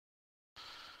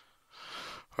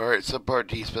Alright, Subpart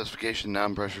D specification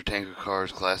non-pressure tanker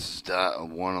cars classes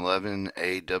 .111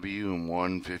 AW and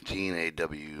 115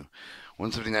 AW.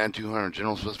 179-200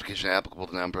 general specification applicable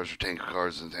to non-pressure tanker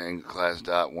cars and tanker class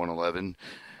 .111.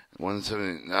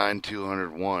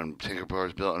 179-201 tanker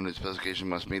cars built under the specification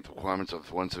must meet the requirements of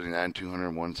 179-200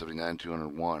 and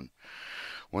 179-201.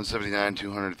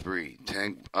 179-203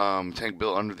 tank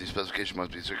built under the specification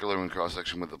must be circular in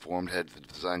cross-section with a formed head. The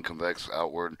design convex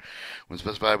outward. When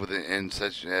specified within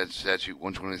statute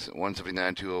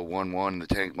 179-2011, the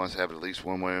tank must have at least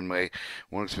one manway,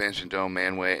 one expansion dome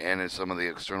manway, and as some of the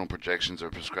external projections are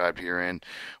prescribed herein.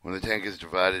 When the tank is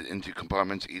divided into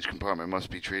compartments, each compartment must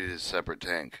be treated as a separate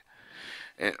tank.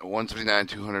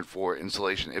 179-204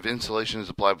 insulation. If insulation is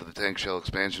applied with the tank shell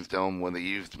expansion dome, when the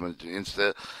used must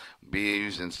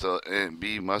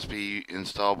be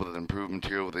installed with an improved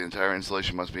material. The entire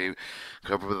insulation must be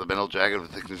covered with a metal jacket of a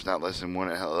thickness not less than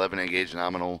 11A gauge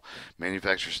nominal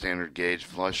manufacturer standard gauge,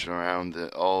 flush around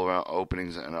all around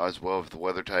openings, and as well as the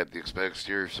weather type. The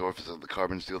exterior surface of the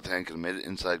carbon steel tank and the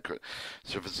inside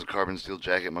surface of the carbon steel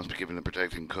jacket must be given a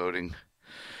protecting coating.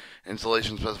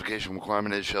 Insulation specification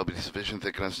requirement is shall be sufficient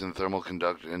thickness and thermal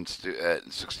conductance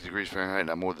at 60 degrees Fahrenheit,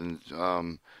 not more than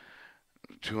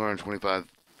 225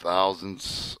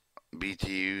 thousandths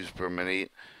BTUs per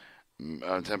minute.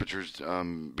 Temperatures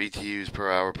BTUs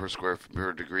per hour per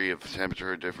degree of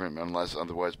temperature are different unless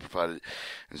otherwise provided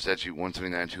in statute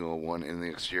 179-201. In the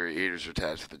exterior heaters are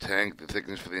attached to the tank. The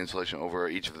thickness for the insulation over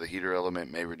each of the heater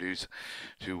element may reduce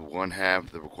to 1/2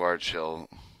 the required shell.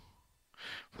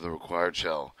 For the required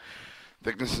shell.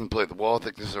 Thickness and plate. The wall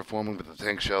thicknesses are forming with the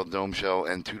tank shell, dome shell,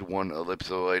 and 2-to-1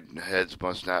 ellipsoid heads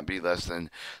must not be less than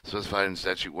specified in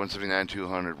statute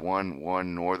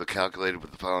 179-201, nor the calculated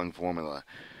with the following formula.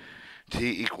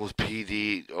 T equals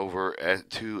PD over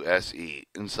 2SE.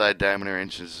 Inside diameter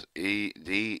inches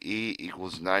DE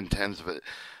equals 9/10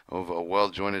 of a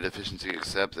well-jointed efficiency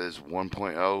except as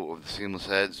 1.0 of the seamless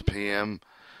heads. P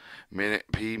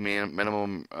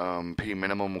minimum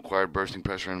required bursting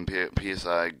pressure and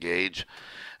PSI gauge.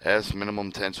 S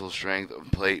minimum tensile strength of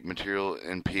plate material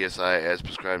in PSI as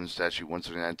prescribed in statute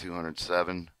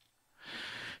 179-207.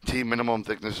 T minimum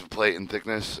thickness of plate and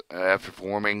thickness after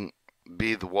forming.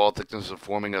 B the wall thickness of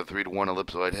forming a 3-to-1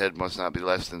 ellipsoid head must not be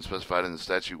less than specified in the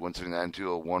statute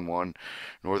 179-2011,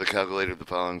 nor the calculated of the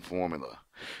following formula.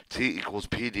 T equals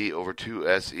PD over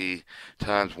 2SE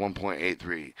times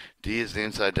 1.83. D is the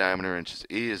inside diameter inches.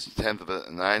 E is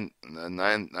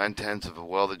 9/10 of a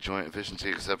welded joint efficiency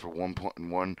except for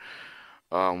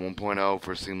 1.0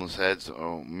 for seamless heads.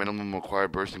 Minimum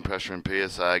required bursting pressure and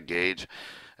PSI gauge.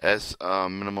 S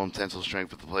minimum tensile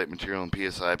strength of the plate material and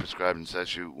PSI prescribed in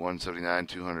statute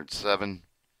 179-207.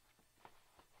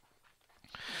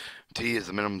 T is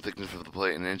the minimum thickness of the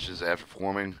plate in inches after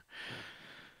forming.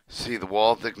 C the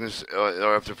wall thickness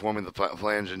after forming the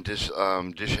flange and dish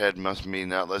head must be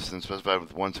not less than specified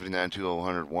with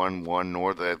 179-201,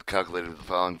 nor the calculated with the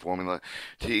following formula.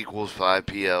 T equals 5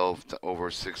 PL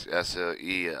over 6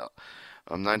 SEL.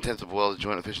 9/10 of welded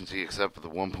joint efficiency except for the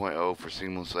 1.0 for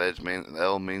seamless edge.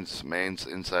 L means main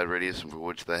inside radius for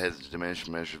which the head is diminished,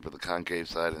 measured with the concave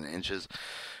side in inches.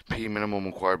 P minimum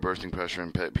required bursting pressure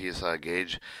and PSI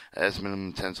gauge. S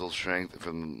minimum tensile strength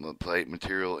from the plate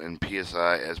material in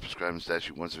PSI as prescribed in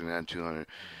statute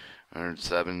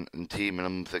 179-207. And T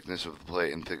minimum thickness of the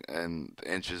plate and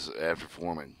inches after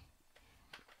forming.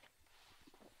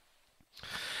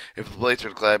 If the plates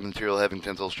are clad material having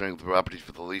tensile strength properties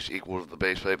for the least equal to the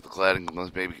base plate, the cladding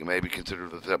may be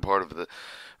considered that part of the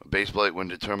base plate when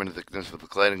determining the thickness of the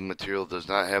cladding material does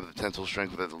not have the tensile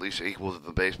strength that the least equal to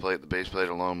the base plate. The base plate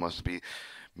alone must meet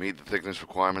the thickness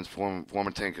requirements. Form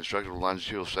a tank constructed with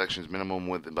longitudinal sections minimum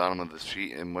width at the bottom of the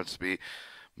sheet and must be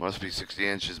 60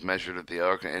 inches measured at the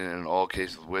arc, and in all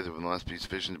cases the width must be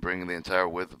sufficient to bring the entire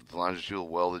width of the longitudinal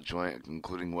welded joint,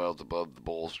 including welds above the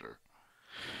bolster.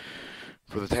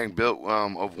 For the tank built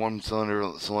of one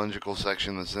cylindrical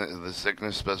section, the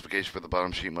thickness specification for the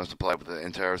bottom sheet must apply with the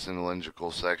entire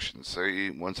cylindrical section.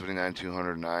 C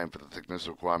 179-209 for the thickness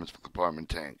requirements for compartment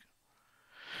tank.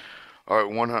 Alright,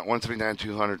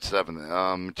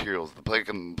 179-207 materials. The plate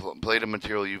of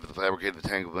material used to fabricate the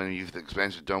tank when used the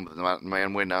expansion dome with the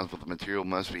manway nozzle. The material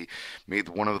must meet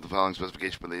one of the following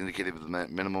specifications for the indicated with the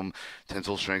minimum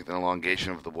tensile strength and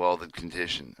elongation of the welded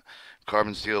condition.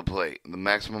 Carbon steel plate. The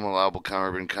maximum allowable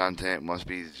carbon content must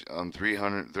be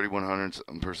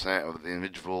 3/100% of the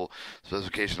individual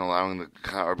specification, allowing the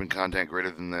carbon content greater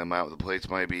than the amount the plates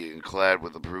might be clad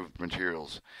with approved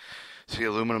materials. See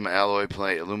aluminum alloy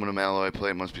plate. Aluminum alloy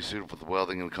plate must be suitable for the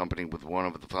welding and accompanied with one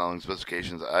of the following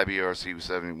specifications. IBRC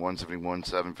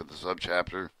 171.7 for the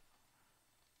subchapter.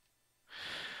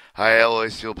 High alloy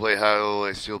steel plate. High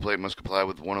alloy steel plate must comply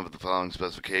with one of the following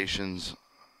specifications.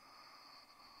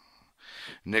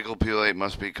 Nickel plate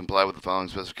must be comply with the following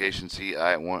specifications. See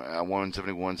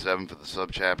I-171-7 for the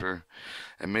subchapter.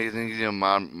 And magnesium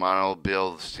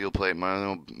monobil steel plate,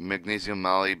 magnesium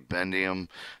molybdenum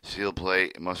steel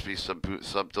plate must be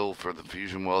subtle for the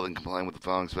fusion welding, complying with the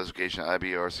following specification.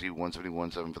 IBRC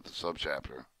 171-7 for the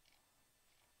subchapter.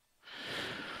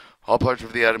 All parts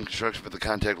of the item construction for the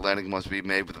contact landing must be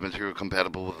made with the material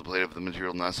compatible with the plate of the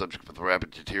material, not subject to the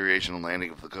rapid deterioration and landing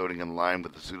of the coating in line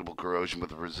with the suitable corrosion with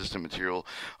the resistant material.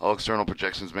 All external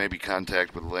projections may be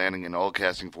contact with landing, and all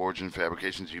casting, forge, and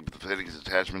fabrications used with the fittings,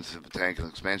 attachments to the tank and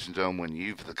expansion dome when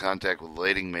used for the contact with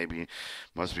lading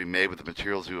must be made with the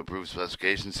materials to approved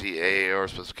specifications. See AAR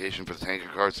specification for the tanker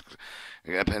cards.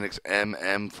 Appendix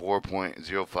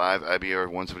MM4.05, IBR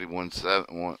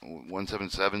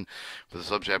 177 for the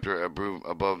subchapter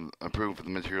approved for the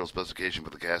material specification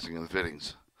for the casting and the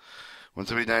fittings.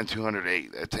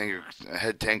 179-208,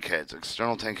 head tank heads.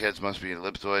 External tank heads must be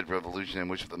ellipsoid revolution in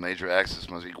which the major axis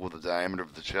must equal the diameter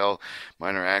of the shell.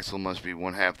 Minor axle must be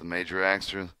 1/2 the major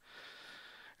axis.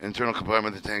 Internal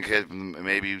compartment of the tank head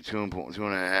may be 2 to 1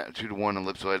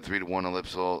 ellipsoid, 3 to 1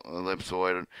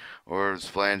 ellipsoid, or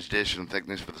flange dish and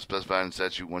thickness for the specified in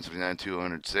statute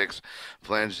 179-206.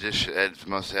 Flange dish heads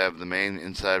must have the main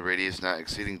inside radius not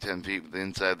exceeding 10 feet with the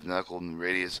inside of the knuckle, and the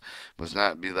radius must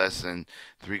not be less than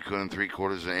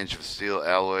 3/4 of an inch of steel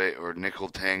alloy, or nickel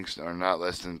tanks are not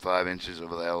less than 5 inches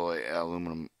of alloy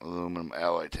aluminum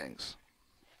alloy tanks.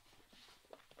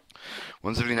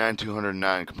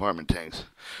 179-209 compartment tanks.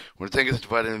 When a tank is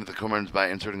divided into the compartments by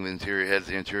inserting the interior heads,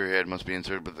 the interior head must be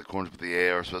inserted with the accordance with the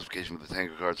AR specification with the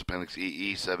tanker cards appendix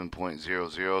EE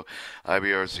 7.00,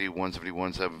 IBRC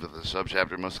 171-7 for the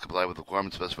subchapter must comply with the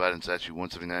requirements specified in statute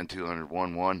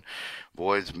 179-201-1.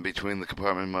 Voids between the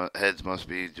compartment heads must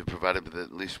be provided with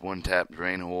at least one tapped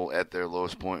drain hole at their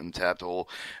lowest point and tapped hole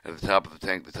at the top of the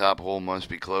tank. The top hole must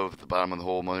be closed. The bottom of the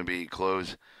hole must be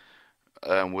closed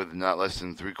with not less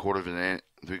than 3/4 of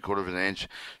an inch,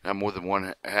 not more than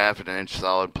 1/2 of an inch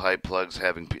solid pipe plugs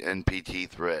having NPT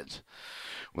threads.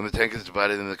 When the tank is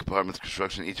divided into the compartments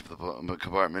construction, each of the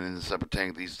compartment in a separate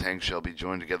tank, these tanks shall be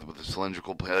joined together with a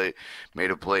cylindrical plate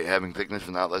made of plate having thickness of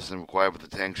not less than required with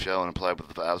the tank shell and applied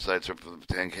with the outside surface of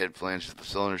the tank head flange. The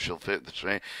cylinder shall fit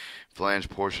the flange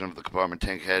portion of the compartment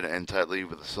tank head and tightly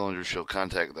with the cylinder shall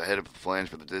contact the head of the flange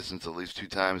for the distance at least 2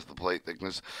 times the plate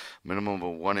thickness, minimum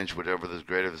of 1 inch, whatever the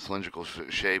greater the cylindrical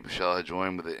shape shall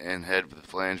join with the end head with the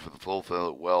flange for the full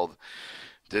fillet weld.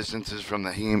 Distances from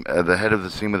the head of the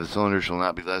seam of the cylinder shall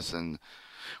not be less than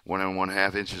 1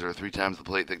 1/2 inches or 3 times the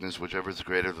plate thickness, whichever is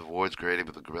greater. The voids created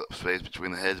with the space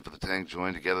between the heads of the tank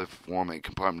joined together form a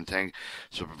compartment tank.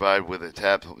 So provide with a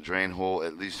tapped drain hole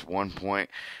at least 1 point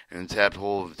and the tapped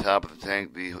hole at the top of the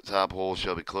tank. The top hole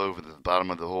shall be closed with the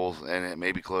bottom of the hole, and it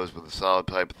may be closed with a solid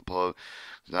pipe at the plug,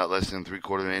 not less than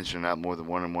 3/4 inch or not more than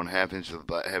 1 1/2 inches,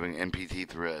 having NPT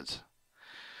threads.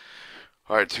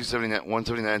 Alright,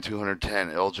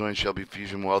 179-210. All joints shall be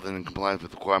fusion welded in compliance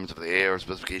with the requirements of the AR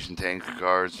specification tank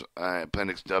cards,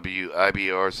 Appendix W,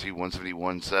 IBRC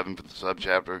 171-7 for the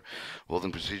subchapter.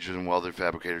 Welding procedures and welder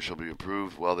fabricators shall be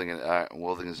approved. Welding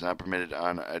is not permitted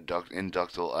on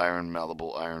inductile iron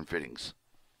malleable iron fittings.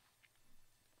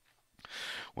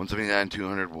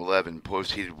 179-211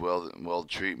 post-heated weld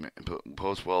treatment,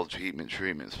 post-weld treatment.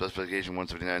 Specification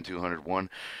 179-201.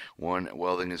 1.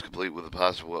 Welding is complete with the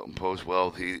possible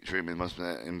post-weld heat treatment must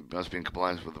be in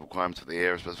compliance with the requirements of the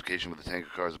AR specification with the tanker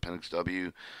cards Appendix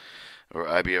W or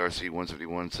IBRC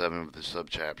 171-7 of the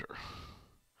subchapter.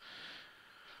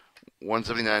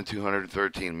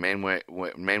 179-213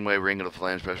 mainway ring of the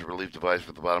flange pressure relief device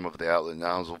for the bottom of the outlet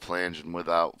nozzle flange and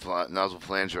without nozzle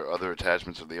flange or other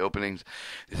attachments of the openings.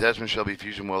 The attachment shall be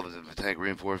fusion welded to the tank,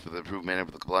 reinforced with the approved manner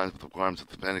with the compliance with the requirements of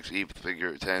the Appendix E for the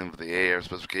Figure 10 of the AR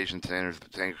specification standards for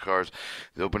the tanker cars.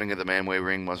 The opening of the manway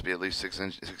ring must be at least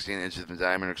 16 inches in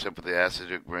diameter, except for the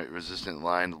acidic resistant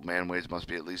line. The manways must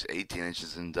be at least 18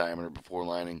 inches in diameter before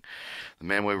lining. The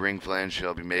manway ring flange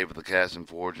shall be made with the cast and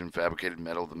forged and fabricated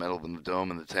metal. The metal in the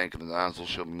dome and the tank and the nozzle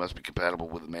must be compatible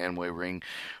with the manway ring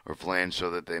or flange so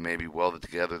that they may be welded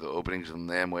together. The openings of the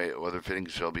manway or other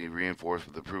fittings shall be reinforced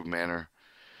with the approved manner.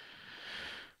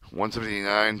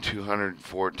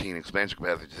 179-214 expansion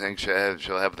capacity. The tank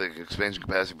shall have the expansion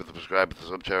capacity with the prescribed with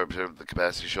the subchapter. The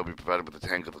capacity shall be provided with the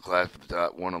tank of the class for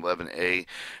the .111A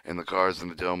and the cars in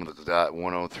the dome of the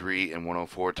 .103 and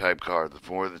 104 type car.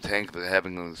 For the tank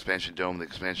having an expansion dome, the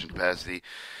expansion capacity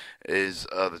is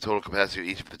the total capacity of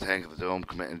each of the tank of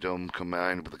the dome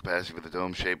combined with the capacity of the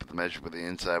dome shape of the measure with the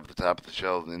inside of the top of the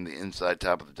shell and the inside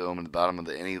top of the dome and the bottom of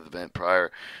any of the vent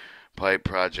prior pipe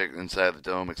project inside the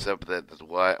dome, except that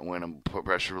when a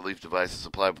pressure relief device is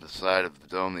applied with the side of the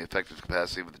dome, the effective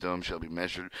capacity of the dome shall be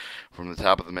measured from the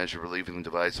top of the measure relieving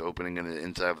device opening in the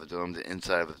inside of the dome to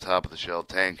inside of the top of the shell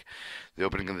tank. The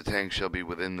opening of the tank shall be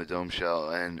within the dome shell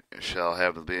and shall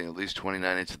have at least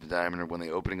 29 inches of diameter. When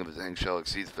the opening of the tank shell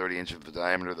exceeds 30 inches of the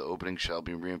diameter, the opening shall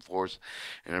be reinforced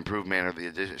in an improved manner. The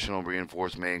additional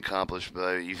reinforcement may be accomplished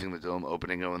by using the dome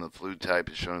opening on the fluid type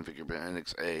as shown in Figure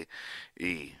Appendix A,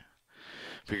 E.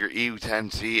 Figure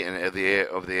E10C and of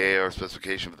the AR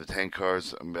specification for the tank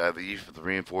cars by the use of the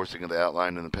reinforcing of the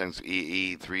outline in the Appendix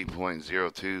EE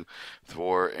 3.02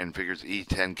 for and figures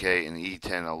E10K and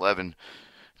E1011,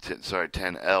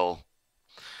 10L.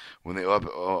 When the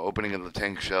opening of the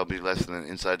tank shall be less than the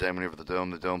inside diameter of the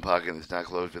dome pocket is not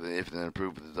closed with an if and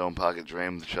approved with the dome pocket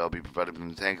drain shall be provided within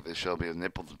the tank. There shall be a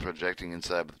nipple projecting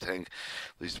inside of the tank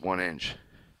at least 1 inch.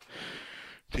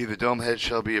 T. The dome head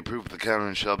shall be approved with the counter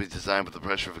and shall be designed with the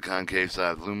pressure of a concave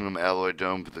side. Aluminum alloy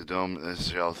dome for the dome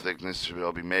shell thickness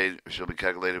shall be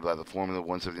calculated by the formula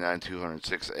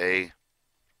 179-206A.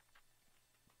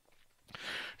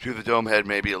 To the dome head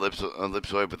may be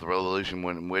ellipsoid with the resolution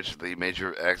in which the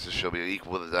major axis shall be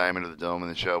equal to the diameter of the dome, and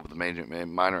the shell with the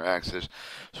minor axis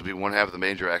shall be 1/2 of the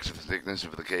major axis. The thickness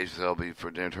of the case shall be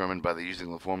determined by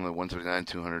using the formula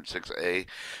 179-206A.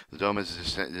 The dome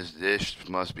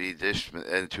must be dished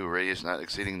to a radius not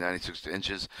exceeding 96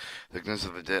 inches. Thickness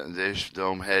of the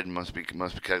dome head must be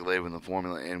calculated with the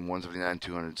formula in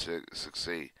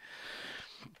 179-206C.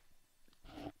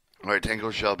 Alright, tank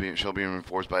shall be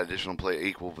reinforced by additional plate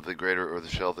equal with the greater or the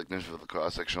shell thickness of the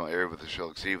cross-sectional area with the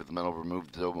shell exceed with the metal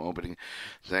removed the dome opening.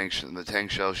 The tank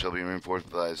shell shall be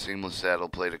reinforced by a seamless saddle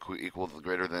plate equal to the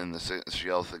greater than the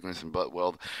shell thickness and butt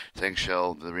weld. Tank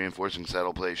shell, the reinforcing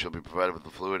saddle plate shall be provided with the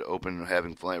fluid open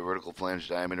having vertical flange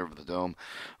diameter of the dome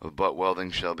of butt welding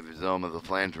shall be the dome of the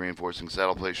flange. Reinforcing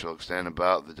saddle plate shall extend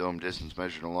about the dome distance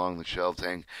measured along the shell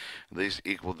tank, at least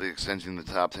equal to the extension of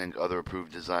the top tank. Other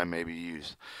approved design may be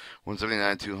used.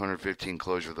 179-215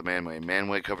 closure of the manway.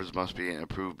 Manway covers must be an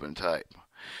approved type.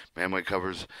 Manway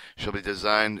covers shall be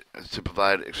designed to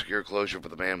provide secure closure for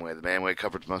the manway. The manway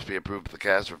covers must be approved with the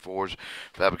cast or forged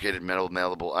fabricated metal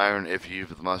malleable iron. If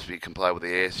used, it must be complied with the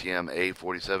ASTM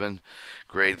A47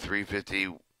 grade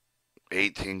 350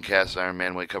 18 cast iron.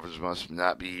 Manway covers must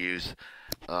not be used.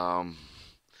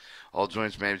 All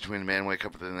joints made between the manway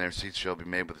cover and their seats shall be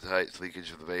made with tight leakage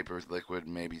of the vapor liquid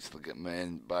may be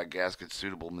made by gaskets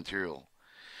suitable material.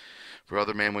 For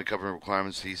other manway cover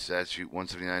requirements, see Statute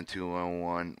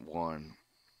 179-201-1.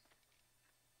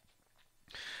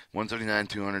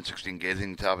 179-216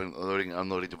 gating, top and loading,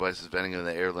 unloading devices, venting of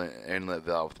the air inlet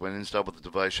valve. When installed with the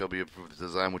device shall be approved the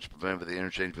design which prevent the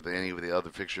interchange with any of the other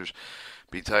fixtures.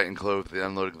 Be tight and closed. The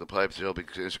unloading of the pipes shall be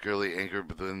securely anchored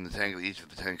within the tank. Each of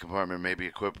the tank compartment may be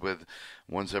equipped with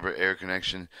one separate air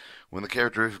connection. When the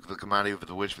characteristic of the commodity of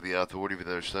the which for the authority of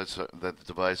the such that the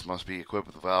device must be equipped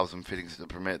with valves and fittings to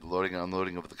permit the loading and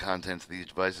unloading of the contents of these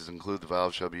devices include the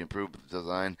valves shall be improved with the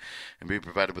design and be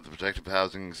provided with the protective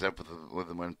housing except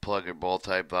when plug or ball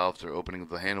type valves or opening of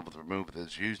the handle with removed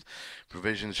as used.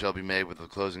 Provisions shall be made with the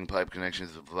closing pipe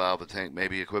connections of the valve. The tank may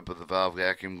be equipped with a valve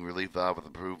vacuum relief valve with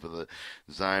approved with the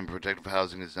design. Protective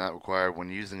housing is not required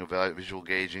when using a visual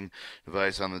gauging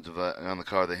device on the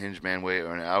car. The hinge manway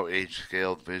or an outage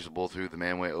scale visible through the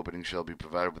manway opening shall be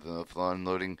provided with enough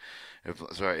unloading. If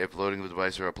loading of the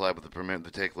device are applied with the permit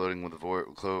to take loading with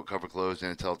the cover closed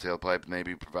and a telltale pipe may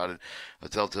be provided. A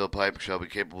telltale pipe shall be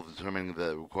capable of determining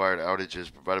the required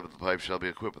outages. Provided with the pipe shall be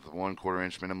equipped with a 1/4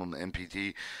 inch minimum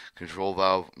MPT control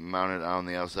valve mounted on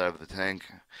the outside of the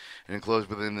tank and enclosed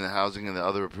within the housing, and the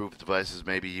other approved devices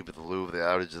may be used with the lieu of the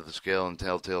outage of the scale and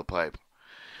telltale pipe.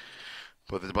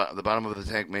 But the bottom of the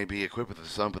tank may be equipped with a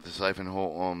sump with a siphon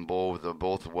hole bowl with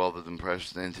both welded and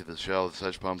pressed into the shell.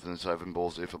 Such pumps and siphon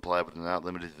bowls, if applied but not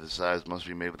limited to the size, must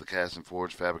be made with a cast and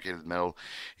forged fabricated metal.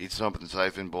 Each sump and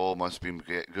siphon bowl must be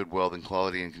good welding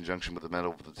quality in conjunction with the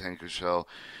metal of the tanker shell.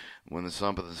 When the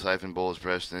sump of the siphon bowl is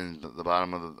pressed in the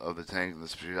bottom of the tank, the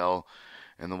shell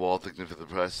and the wall thickness of the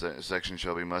press section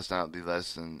must not be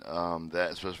less than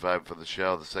that specified for the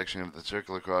shell. The section of the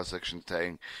circular cross-section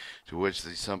tank to which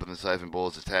the sump and the siphon bowl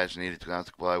is attached needed to not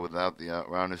comply without the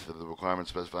roundness of the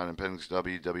requirements specified in Appendix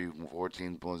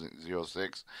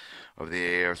WW14.06 of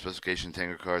the AR specification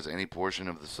tanker cars. Any portion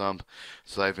of the sump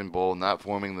siphon bowl not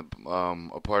forming a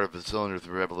part of the cylinder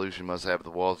through revolution must have the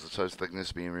walls of such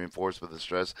thickness being reinforced with the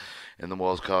stress in the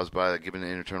walls caused by the given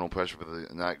internal pressure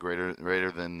with not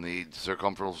greater than the circumference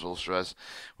circumferential stress,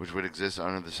 which would exist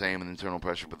under the same internal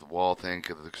pressure with the wall tank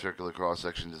of the circular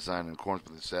cross-section designed in accordance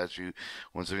with the statute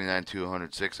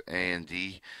 179-206 A and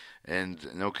D. And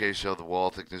in no case shall the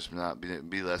wall thickness not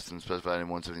be less than specified in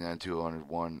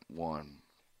 179-201-1.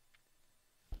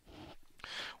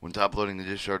 When top loading the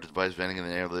discharge device, venting and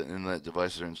the inlet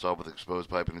devices are installed with exposed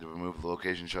piping to remove the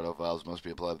location shutoff valves must be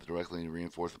applied directly to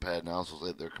reinforce the pad nozzles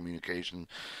at their communication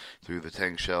through the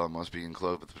tank shell and must be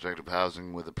enclosed with protective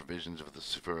housing with the provisions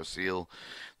for a seal.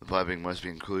 The piping must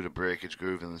include a breakage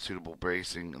groove and the suitable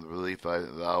bracing. The relief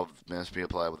valve must be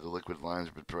applied with the liquid lines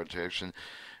of protection.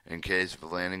 In case of the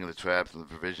landing of the traps, the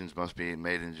provisions must be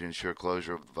made to ensure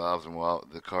closure of the valves and while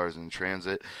the car is in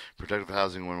transit. Protective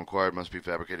housing, when required, must be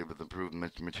fabricated with improved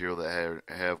material that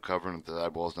have covering of the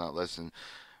sidewalls not less than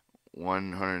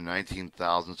 119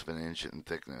 thousandths of an inch in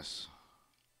thickness.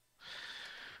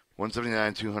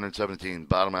 179-217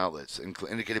 bottom outlets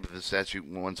indicated by the statute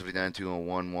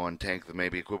 179-211 tank that may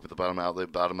be equipped with a bottom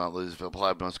outlet. Bottom outlet is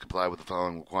applied must comply with the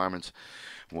following requirements.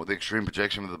 With the extreme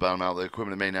projection of the bottom outlet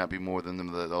equipment may not be more than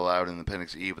allowed in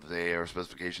Appendix E with the AR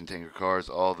specification tanker cars.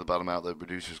 All of the bottom outlet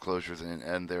reducers, closures,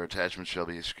 and their attachments shall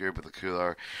be secured with a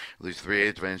QR at least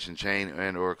 3/8 inch in chain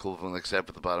and or equivalent, except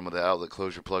at the bottom of the outlet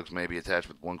closure plugs may be attached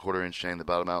with 1/4 inch chain. The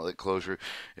bottom outlet closure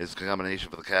is a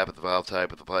combination of the cap at the valve type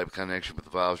with the pipe connection with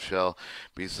the valve shall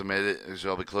be submitted. It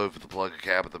shall be closed with the plug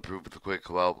cap at the approved with the quick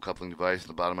coupling device.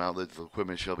 The bottom outlet the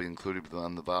equipment shall be included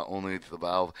on the only the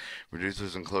valve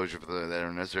reducers and closure that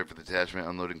are necessary for the attachment,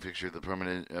 unloading fixture. The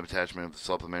permanent attachment of the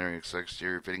supplementary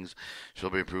exterior fittings shall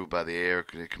be approved by the AR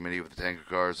committee of the tanker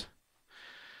cars.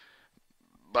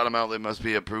 Bottom outlet must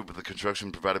be approved with the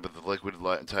construction provided with the liquid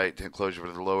tight closure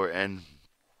for the lower end.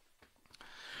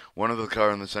 One of the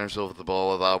car in the center seal with the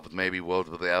ball valve may be welded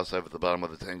with the outside of the bottom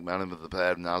of the tank, mounted with the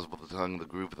pad, nozzle with the tongue, the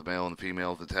groove of the male and the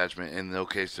female attachment. In no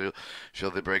case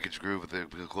shall the breakage groove with the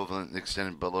equivalent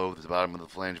extended below the bottom of the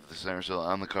flange of the center seal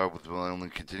on the car with the only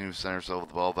continuous center seal with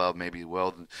the ball valve may be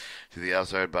welded to the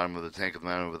outside bottom of the tank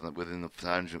mounted within the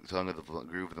tongue of the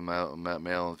groove of the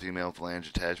male and female flange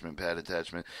attachment, pad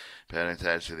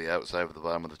attached to the outside of the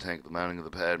bottom of the tank. The mounting of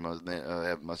the pad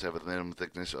must have a minimum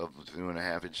thickness of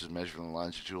 2.5 inches measured from the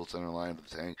longitudinal center line of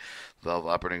the tank. The valve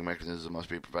operating mechanism must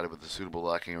be provided with a suitable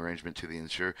locking arrangement to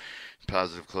ensure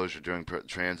positive closure during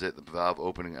transit. The valve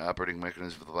opening operating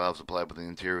mechanism for the valves applied with the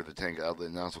interior of the tank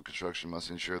outlet nozzle construction must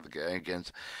ensure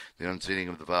against the unseating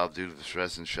of the valve due to the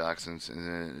stress and shocks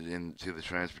into the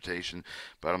transportation.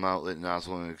 Bottom outlet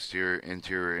nozzle and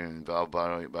interior and valve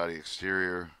body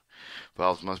exterior.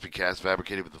 Valves must be cast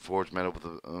fabricated with the forged metal with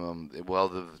the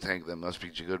weld of the tank that must be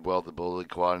good weldable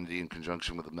quantity in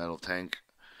conjunction with the metal tank.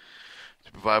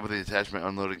 To provide with the attachment,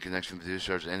 unloading connection to the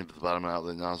discharge end of the bottom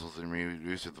outlet nozzles and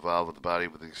reduce the valve of the body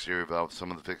with the exterior valve. Some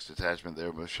of the fixed attachment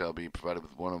there shall be provided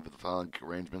with one of the following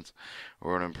arrangements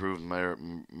or an improved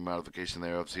modification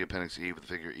thereof. See Appendix E with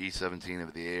figure E17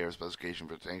 of the AR specification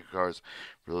for tanker cars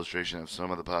for illustration of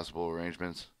some of the possible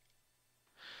arrangements.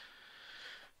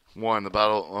 1. The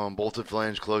bolted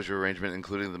flange closure arrangement,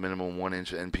 including the minimum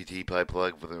 1-inch NPT pipe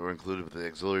plug, were included with the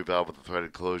auxiliary valve with the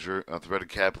threaded closure. A threaded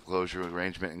cap closure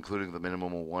arrangement, including the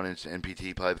minimum 1-inch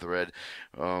NPT pipe thread,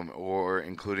 or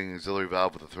including auxiliary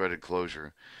valve with a threaded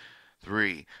closure.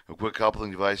 3. A quick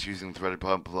coupling device using threaded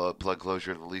plug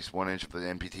closure at least 1 inch of the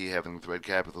NPT having the thread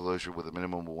cap closure with a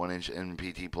minimum 1-inch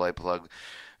NPT pipe plug.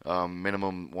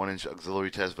 Minimum 1-inch auxiliary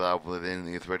test valve within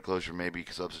the thread closure may be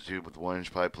substituted with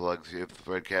 1-inch pipe plugs. If the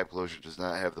thread cap closure does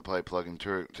not have the pipe plug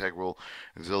integral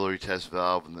auxiliary test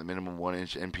valve, and the minimum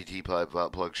 1-inch NPT pipe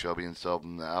plug shall be installed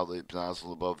in the outlet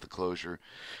nozzle above the closure.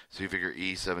 See figure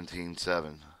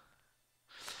E17.7.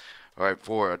 Alright,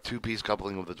 4. A two-piece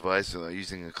coupling of the device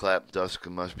using a clap duct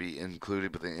must be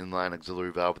included with the inline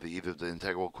auxiliary valve with either the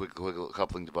integral quick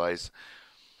coupling device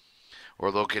or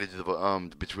located to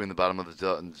the between the bottom of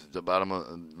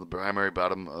the primary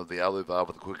bottom of the outlet valve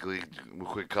with a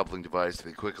quick coupling device.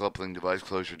 The quick coupling device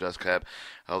closure dust cap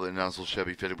outlet nozzle shall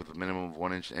be fitted with a minimum of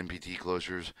 1-inch NPT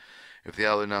closures. If the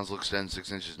outlet nozzle extends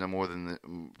 6 inches no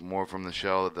more from the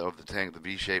shell of the tank, the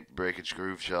V-shaped breakage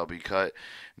groove shall be cut,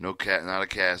 not a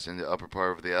cast, in the upper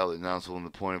part of the outlet nozzle and the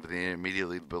point of the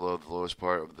immediately below the lowest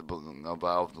part of the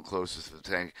valve closest to the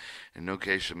tank. In no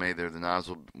case shall the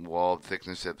nozzle wall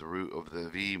thickness at the root of the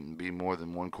V be more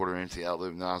than 1/4 inch the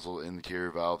outlet nozzle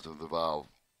interior valve of the valve.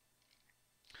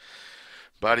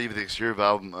 Body of the exterior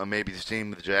valve may be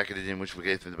steamed with the jacketed, in which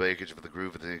case the breakage of the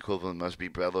groove of the equivalent must be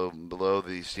below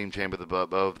the steam chamber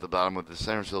above the bottom of the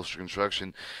center seal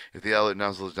construction. If the outlet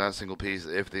nozzle is not a single piece,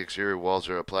 if the exterior walls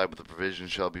are applied with the provision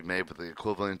shall be made with the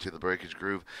equivalent to the breakage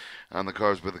groove. On the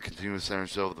cars with the continuous center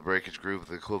seal of the breakage groove,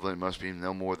 the equivalent must be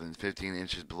no more than 15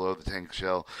 inches below the tank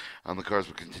shell. On the cars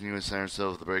with continuous center seal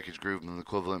of the breakage groove, the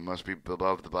equivalent must be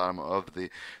above the bottom of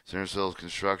the center seal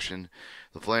construction.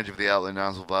 The flange of the outlet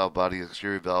nozzle valve body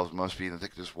exterior valves must be in the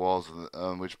thickness walls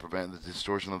which prevent the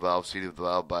distortion of the valve seat of the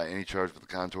valve by any charge with the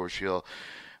contour shell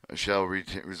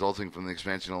resulting from the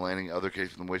expansion and landing. Other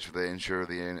cases in which they ensure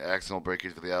the accidental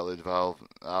breakage of the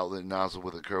outlet nozzle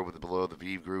would occur with below the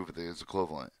V groove is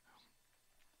equivalent.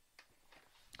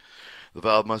 The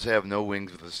valve must have no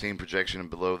wings with a steam projection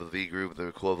below the V groove. The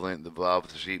equivalent. The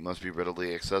valve sheet must be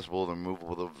readily accessible and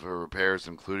removable for repairs,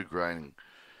 including grinding.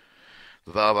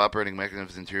 The valve operating mechanism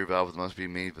of the interior valves must be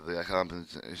made with the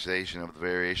compensation of the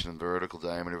variation in the vertical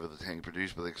diameter of the tank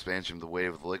produced by the expansion of the weight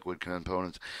of the liquid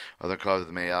components. Other causes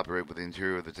that may operate with the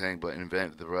interior of the tank, but in the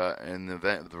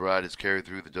event the rod is carried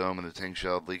through the dome and the tank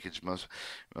shell, leakage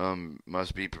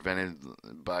must be prevented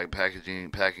by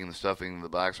packing the stuffing in the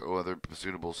box or other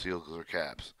suitable seals or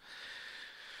caps.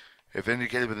 If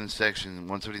indicated within section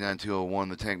 179.201,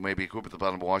 the tank may be equipped with the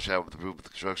bottom washout with the roof of the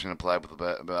construction applied with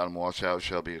the bottom washout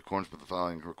shall be in accordance with the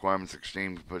following requirements.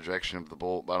 Extreme projection of the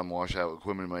bottom washout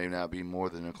equipment may not be more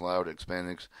than a cloud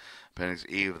appendix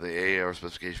E of the AR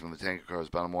specification of the tank car's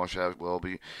bottom washout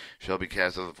shall be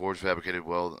cast out of the forged fabricated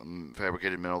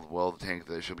metal weld the tank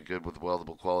that shall be good with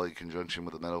weldable quality in conjunction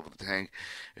with the metal of the tank.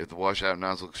 If the washout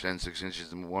nozzle extends 6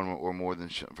 inches and one or more than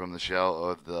from the shell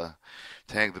of the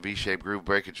tank, the V-shaped groove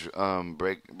breakage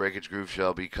groove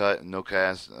shall be cut and no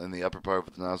cast in the upper part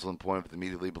of the nozzle and point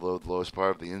immediately below the lowest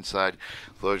part of the inside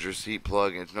closure seat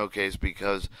plug.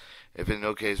 If in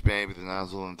no case maybe the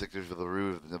nozzle and thickness of the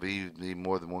roof of the V need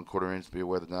more than 1/4 inch to be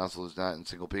aware the nozzle is not in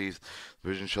single piece. The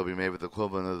provision shall be made with the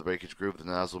equivalent of the breakage groove. The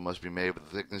nozzle must be made with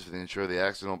the thickness to ensure the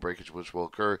accidental breakage which will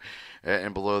occur at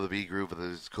and below the V groove of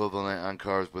its equivalent on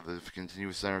cars with the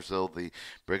continuous center seal. The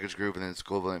breakage groove and its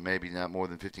equivalent may be not more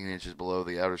than 15 inches below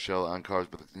the outer shell on cars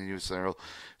with the continuous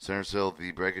center seal.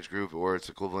 The breakage groove or its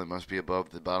equivalent must be above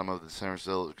the bottom of the center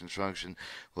seal construction.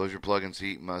 Closure plug and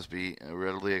seat must be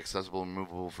readily accessible and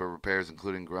removable for repairs,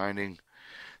 including grinding.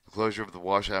 The closure of the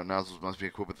washout nozzles must be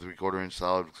equipped with 3/4 inch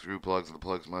solid screw plugs, and the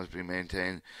plugs must be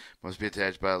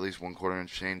attached by at least 1/4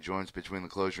 inch chain joints between the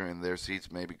closure and their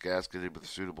seats may be gasketed with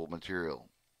suitable material.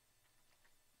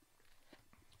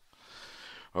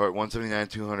 Alright,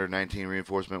 179-219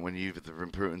 reinforcement when used with the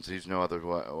improvements used not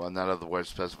otherwise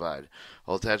specified.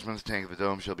 All attachments to the tank of the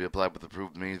dome shall be applied with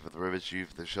approved means with the rivets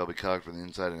used that shall be cocked from the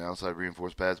inside and outside.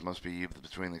 Reinforced pads must be used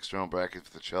between the external brackets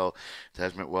of the shell.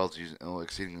 Attachment welds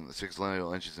exceeding 6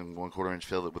 linear inches and 1/4 inch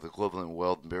fillet with equivalent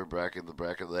weld and bracket the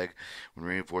bracket leg. When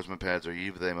reinforcement pads are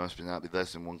used, they must not be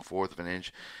less than 1/4 of an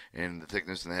inch in the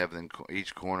thickness and have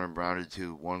each corner rounded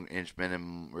to 1 inch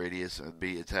minimum radius and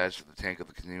be attached to the tank of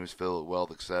the continuous fillet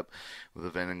weld except with the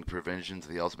venting provisions.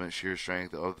 The ultimate shear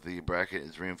strength of the bracket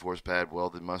is reinforced pad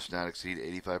welded must not exceed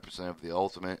 85% of the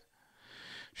ultimate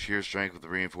shear strength of the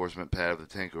reinforcement pad of the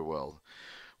tanker weld.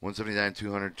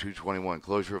 179-200-221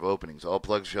 closure of openings. All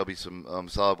plugs shall be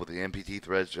solid with the MPT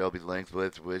threads shall be the length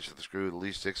width to which the screw at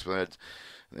least 6 threads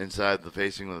inside the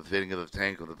facing of the fitting of the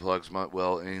tank of the plugs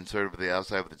inserted with the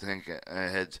outside of the tank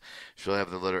heads shall have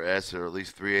the letter S or at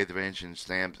least 3/8 inch and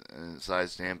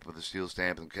size stamped with a steel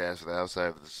stamp and cast to the outside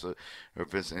of the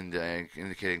surface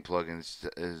indicating plug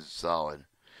is solid.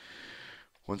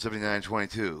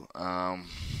 179-22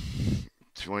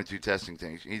 22 testing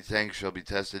tanks. Each tank shall be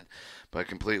tested by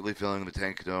completely filling the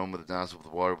tank dome with a nozzle with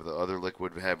water with the other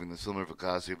liquid having the similar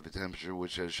viscosity of the temperature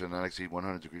which shall not exceed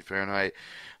 100 degrees Fahrenheit.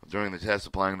 During the test,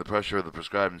 applying the pressure of the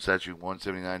prescribed in statute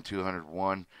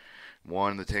 179-201.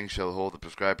 1. The tank shall hold the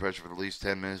prescribed pressure for at least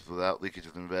 10 minutes without leakage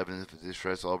of evidence of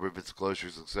distress. All rivets,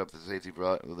 closures except the safety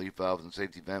relief valves and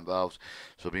safety vent valves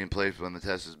shall be in place when the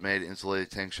test is made. Insulated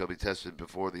tanks shall be tested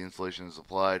before the insulation is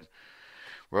applied.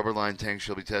 Rubber line tanks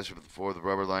shall be tested before the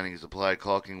rubber lining is applied.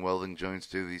 Caulking welding joints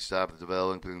to the stop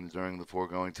developing during the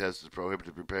foregoing test is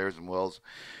prohibited. Repairs and welds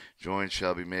joints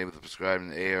shall be made with the prescribed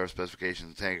in AR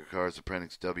specifications. Tanker cars,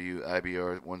 Appendix W,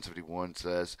 IBR 171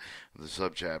 says the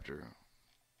subchapter.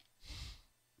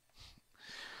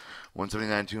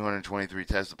 179-223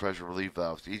 test the pressure relief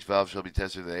valves. Each valve shall be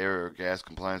tested with air or gas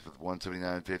compliance with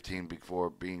 179-15 before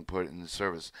being put into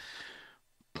service.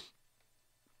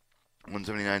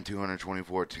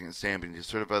 179-224 stamping. To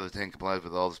certify the tank complies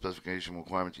with all the specification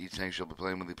requirements, each tank shall be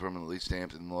permanently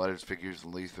stamped in the letters, figures, at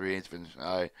least 3/8 inch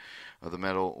high of the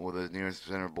metal or the nearest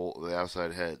center bolt of the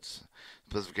outside heads.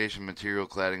 Specification: material,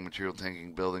 cladding, material,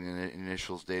 tanking, building, and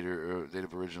initials, date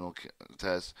of original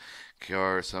test,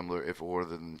 car assembler, if ordered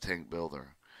than the tank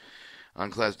builder. On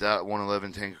Class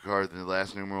 .111 tanker car, the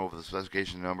last numeral of the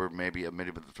specification number may be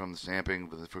omitted from the stamping,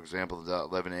 for example, the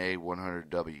 .11A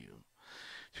 100W.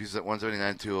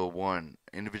 179-201,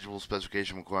 individual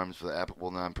specification requirements for the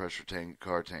applicable non-pressure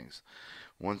car tanks.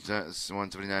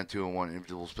 179-201,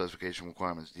 individual specification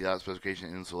requirements. The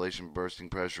specification: insulation, bursting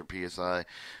pressure, PSI,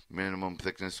 minimum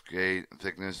thickness,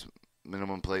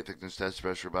 minimum plate thickness, test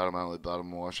pressure, bottom outlet,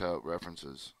 bottom washout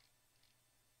references.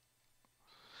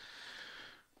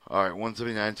 Alright,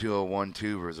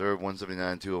 179-201-2, reserve.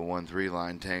 179-201-3,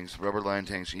 line tanks. Rubber line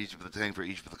tanks. Each of the tank for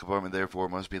each of the compartment, therefore,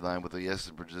 must be lined with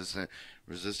a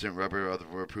resistant rubber or other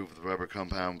approved rubber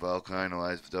compound,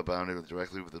 vulcanized, bounded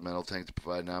directly with the metal tank to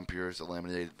provide non-porous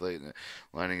laminated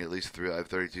lining at least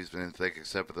 32 inches thick,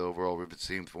 except for the overall rivet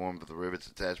seam formed with the rivets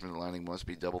attachment. The lining must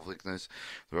be double thickness.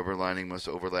 The rubber lining must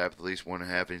overlap at least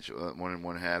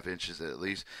 1.5 inches at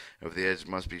least. If the edge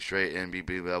must be straight and be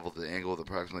leveled at an angle of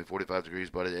approximately 45 degrees,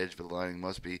 butted edge of the lining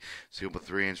must be sealed with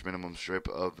 3-inch minimum strip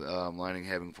of lining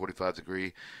having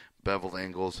 45-degree beveled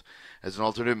angles. As an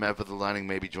alternative method, the lining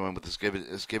may be joined with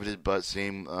a skiveted butt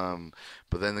seam,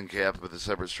 but then capped with a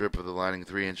separate strip of the lining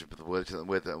 3 inches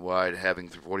width wide, having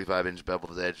 45-inch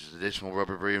beveled edges. Additional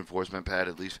rubber reinforcement pad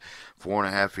at least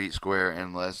 4.5 feet square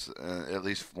and at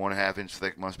least 1.5 inch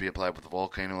thick must be applied with the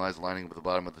vulcanized lining at the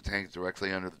bottom of the tank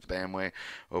directly under the spanway.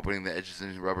 Opening the edges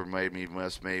in rubber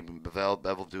must be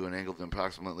beveled to an angle of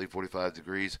approximately 45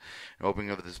 degrees. Opening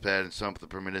of this pad and sump the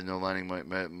permitted no lining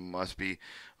must be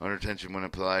under tension when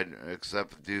applied,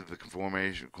 except due to the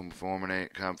conformation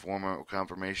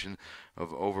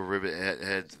of over rivet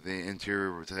heads. The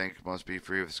interior tank must be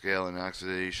free of scale and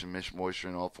oxidation, moisture,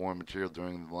 and all foreign material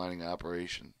during the lining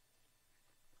operation.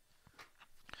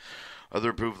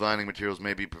 Other approved lining materials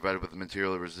may be provided with the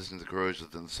material resistant to corrosion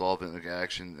and solvent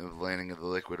action of landing of the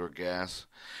liquid or gas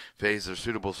phase. Are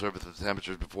suitable surface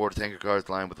temperatures before the tanker car is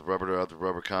lined with the rubber or other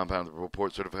rubber compound. The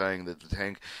report certifying that the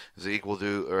tank is equal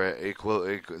to or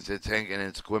the tank and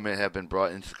its equipment have been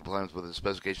brought into compliance with the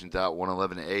specification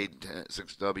 .111A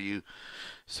 6W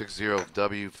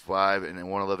 60W5 and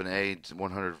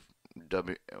 111A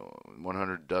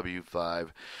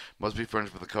 100W5 must be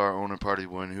furnished with the car owner party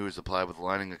when who is applied with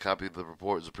lining. A copy of the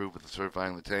report is approved with the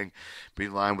certifying the tank be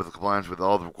lined with the compliance with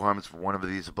all the requirements for one of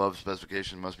these above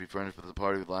specifications must be furnished with the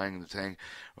party lining the tank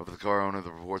of the car owner.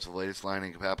 The reports of the latest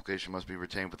lining application must be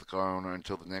retained with the car owner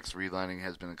until the next relining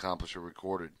has been accomplished or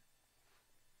recorded.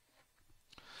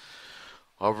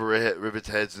 All rivet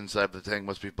heads inside the tank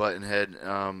must be button head,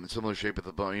 similar shape of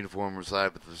the uniform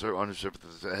side, but the undersurface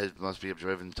of the head must be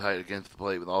driven tight against the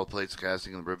plate. With all plates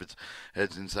casting and the rivets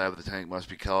heads inside of the tank must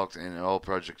be caulked, and all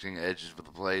projecting edges of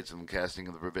the plates and casting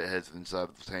of the rivet heads inside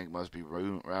of the tank must be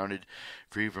rounded,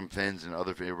 free from fins and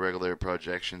other irregular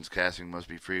projections. Casting must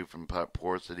be free from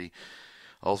porosity.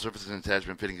 All surfaces and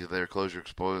attachment fitting to their closure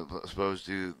exposed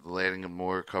to the landing of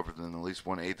more covered than at least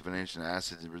 1/8 of an inch in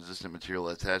acid-resistant material.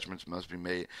 Attachments must be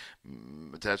made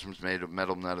of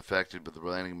metal not affected, but the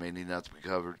landing may need not to be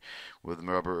covered with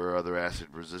rubber or other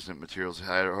acid-resistant materials.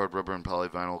 Hard rubber and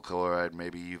polyvinyl chloride may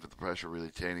be used with the pressure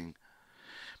retaining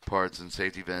parts and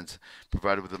safety vents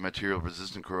provided with a material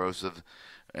resistant corrosive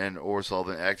and or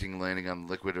solvent acting landing on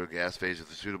the liquid or gas phase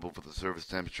if suitable for the surface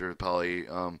temperature.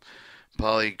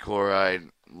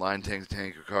 Polychloride line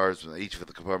tanker cars, each of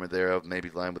the compartment thereof may be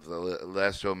lined with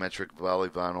elastometric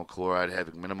polyvinyl chloride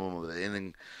having minimum of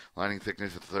the lining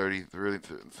thickness of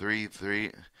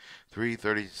 32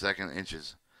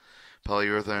 inches.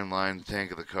 Polyurethane lined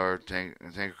tank of the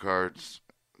tanker cars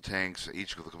tanks,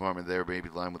 each of the compartment there may be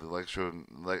lined with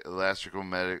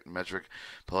elastometric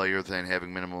polyurethane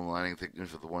having minimum lining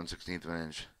thickness of the 1/16 of an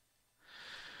inch.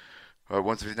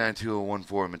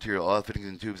 159-2014 material. All fittings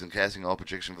and tubes and casting, all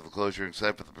projection for the closure,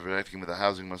 except for the protecting with the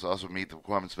housing, must also meet the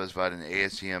requirements specified in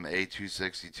ASTM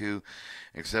A262,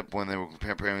 except when they were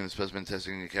preparing the specimen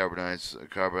testing. A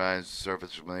carbonized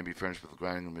surface may be furnished with a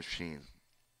grinding machine.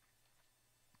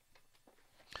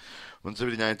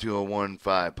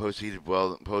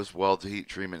 179-2015 post-weld to heat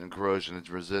treatment and corrosion is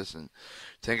resistant.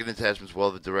 Tank and attachments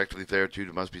welded directly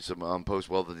thereto must be post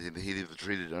welded in the heat of the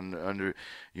treated under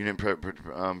unit per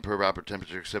proper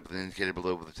temperature, except for the indicated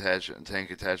below, with tank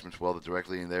attachments welded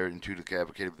directly in there into the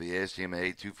fabricated with the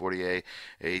ASTM A240A,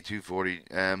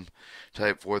 A240M,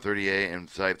 Type 430A, and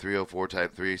Type 304,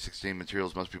 Type 316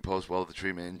 materials must be post welded. The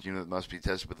treatment unit must be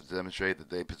tested with to demonstrate that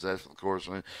they possess the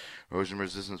corrosion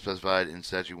resistance specified in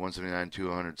Statute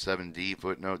 179-207D,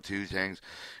 footnote 2. Tanks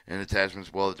and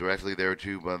attachments welded directly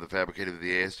thereto by the fabricated with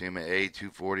the ASTM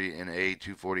A240 and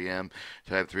A240M,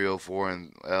 Type 304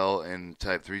 and L, and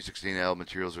Type 316L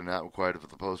materials are not required for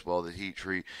the post welded heat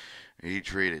treated.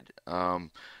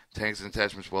 Tanks and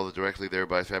attachments welded directly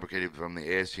thereby fabricated from the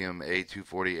ASTM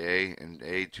A240A and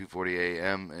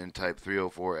A240AM and Type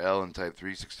 304L and Type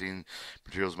 316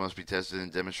 materials must be tested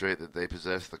and demonstrate that they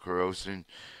possess the corrosion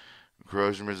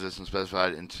resistance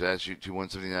specified in Statute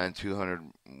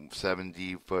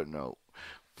 179-207D, footnote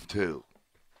 2.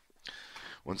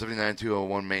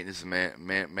 179-201 maintenance and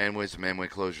manways and manway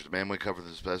closures. Manway cover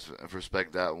for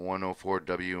spec dot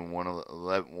 104W and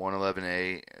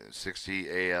 111A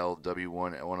 60AL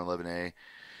W1 111A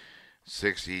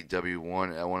 60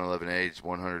 W1 at 111A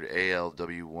 100 AL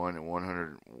W1 and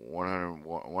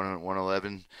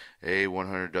 111 A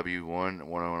 100 W1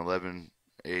 111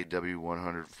 AW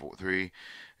 103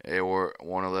 or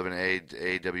 111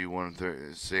 AW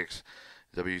 136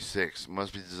 W6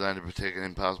 must be designed to protect and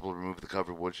impossible to remove the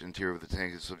cover which interior of the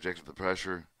tank is subject to the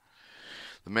pressure.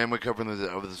 The manway covering of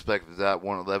the spec of the dot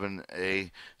 111A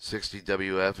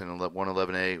 60WF and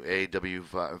 111A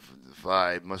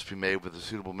AW5 must be made with a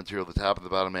suitable material. The top and the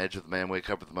bottom edge of the manway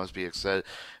cover must be acid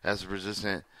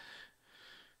resistant.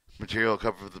 Material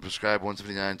cover of the prescribed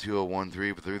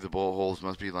 179-201-3 through the bolt holes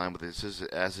must be lined with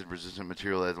acid-resistant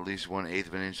material at least 1/8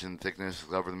 of an inch in thickness.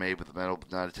 The cover made with the metal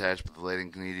but not attached, but the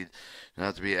lighting needed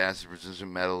not to be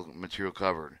acid-resistant metal material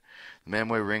covered. The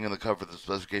manway ring on the cover of the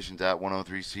specification dot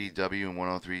 103CW and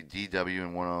 103DW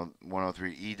and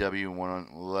 103EW and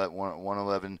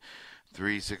 111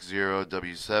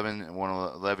 360W7 and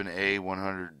 111A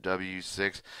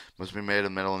 100W6 must be made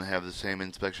of metal and have the same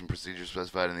inspection procedure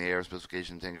specified in the AR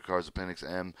specification Tanker Cars Appendix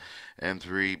M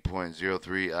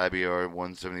M3.03 IBR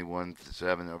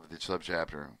 171.7 of the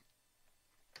subchapter.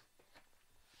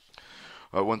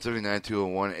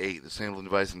 179-201-8, the sample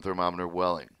device and thermometer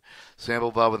welling.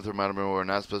 Sample valve and thermometer are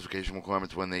not specification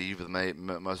requirements when they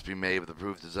must be made with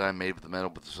approved design made with the metal,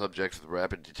 but the subject to the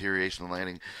rapid deterioration of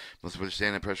landing must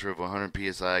withstand a pressure of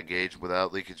 100 psi gauge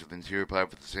without leakage of the interior pipe.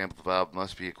 With the sample valve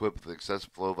must be equipped with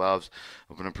excessive flow valves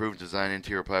of an approved design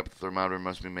interior pipe. The thermometer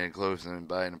must be made closed and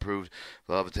by an approved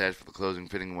valve attached for the closing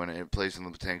fitting when placed in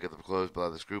the tank of the closed by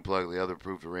the screw plug. The other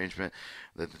approved arrangement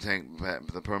that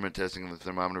the permanent testing of the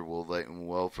thermometer will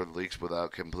well for the leaks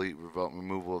without complete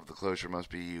removal of the closure must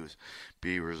be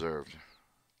reserved.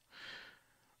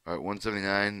 All right,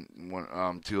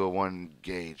 179-201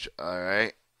 gauge. All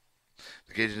right.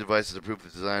 The gauging device is approved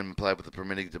with design and applied with the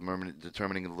permitting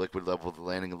determining the liquid level of the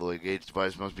landing of the gauge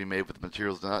device must be made with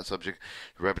materials not subject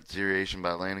to rapid deterioration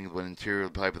by landing when interior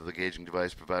of the pipe of the gauging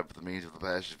device provided for the means of the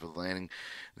passage for the landing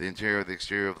the interior of the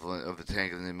exterior of the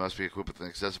tank, and it must be equipped with an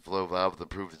excessive flow valve with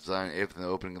approved design if the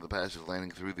opening of the passage of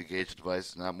landing through the gauge device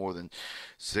is not more than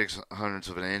 0.06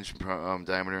 of an inch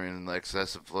diameter, and the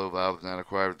excessive flow valve is not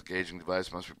required with the gauging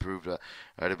device must be approved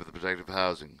added with the protective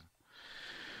housing.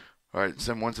 Alright,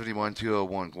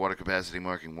 171-201, water capacity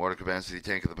marking. Water capacity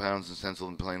tank of the pounds and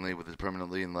stenciled plainly with the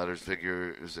permanently in letters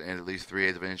figures and at least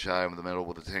 3/8 of an inch high on the metal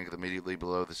with the tank immediately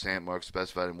below the stamp mark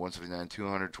specified in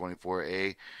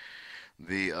 179-224A.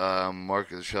 The mark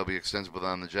shall be extensible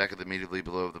on the jacket immediately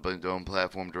below the dome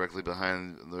platform, directly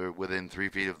behind, within 3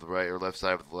 feet of the right or left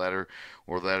side of the ladder,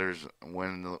 or ladders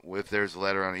if there's a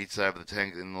ladder on each side of the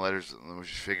tank. In the letters,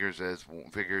 which figures at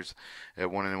 1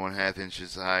 1/2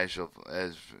 inches high,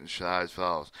 as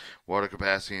follows: water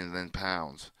capacity and then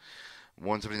pounds.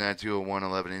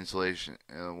 179-201-11 insulation.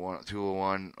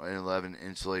 201-11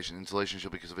 insulation. Insulation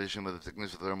shall be sufficient with the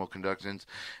thickness of thermal conductance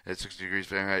at 60 degrees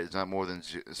Fahrenheit is not more than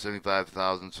 75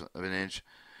 thousandths of an inch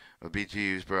of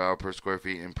BTUs per hour per square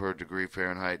feet and per degree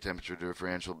Fahrenheit. Temperature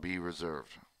differential be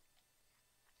reserved.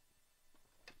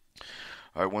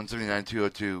 All right,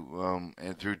 179-202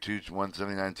 and through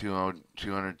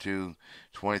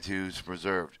 179-202-22 is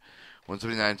reserved.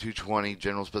 179-220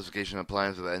 general specification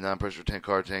appliance of non-pressure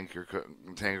tanker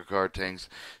car tanks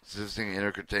existing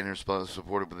inner containers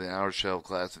supported with an outer shell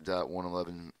class of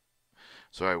 .111.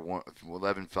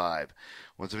 11.5.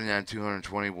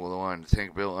 179-220 the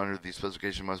tank built under the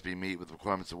specification must be meet with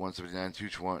requirements of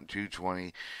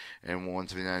 179-220 and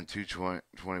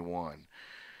 179-221.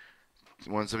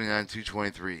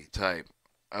 179-223 type.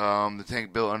 The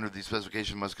tank built under the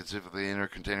specification must consist of the inner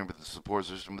container with the support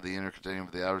system with the inner container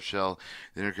with the outer shell.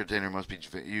 The inner container must be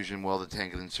fusion welded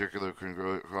tank in circular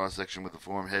cross section with the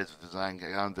form heads designed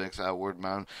convex outward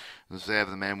mount. The stab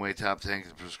of the manway top tank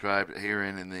is prescribed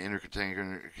herein, and the inner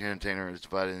container is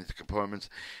divided into compartments.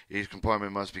 Each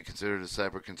compartment must be considered a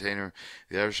separate container.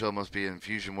 The outer shell must be in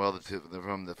fusion welded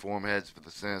from the form heads with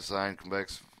the assigned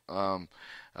convex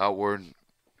outward.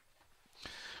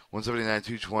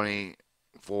 179-220.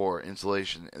 4.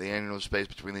 Insulation. The annular space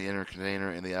between the inner container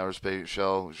and the outer space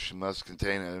shell must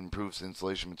contain an improved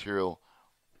insulation material.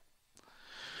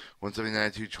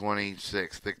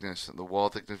 179-226. Thickness. The wall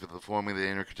thickness for the forming of the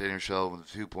inner container shell with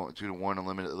a 2 to 1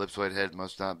 unlimited ellipsoid head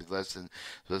must not be less than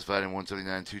specified in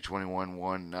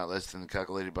 179-221-1, not less than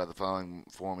calculated by the following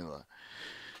formula.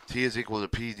 T is equal to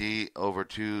PD over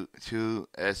 2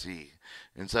 SE.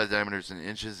 Inside diameters in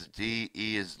inches. DE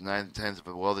is 9/10 of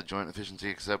a welded joint efficiency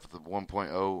except for the 1.0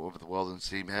 over the welded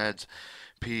seam heads.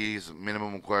 P is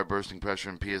minimum required bursting pressure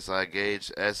and PSI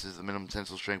gauge. S is the minimum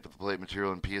tensile strength of the plate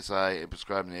material and PSI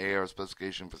prescribed in the AR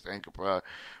specification for anchor or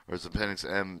as Appendix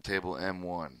M, Table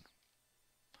M1.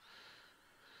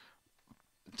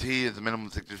 T is the minimum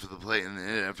thickness of the plate and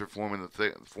after forming the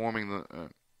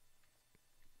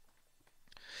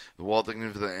wall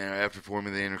thickness after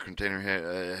forming the inner container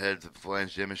heads of the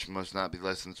flange dimension must not be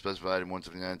less than specified in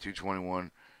 179-221-1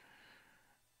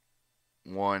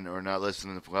 or not less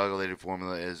than the calculated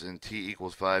formula is in T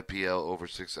equals 5 PL over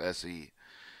 6 SE.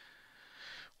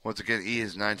 Once again, E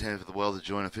is 9/10 of the welded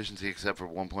joint efficiency except for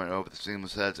 1.0 for the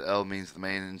seamless heads. L means the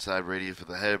main inside radius for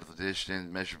the head of the dish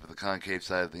measured for the concave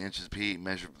side of the inches. P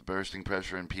measured for the bursting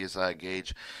pressure and PSI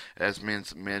gauge. S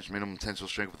means minimum tensile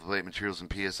strength of the plate materials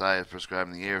and PSI as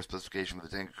prescribed in the AR specification for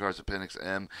the tanker cars Appendix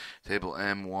M, Table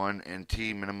M1. And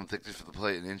T minimum thickness for the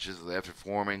plate in inches after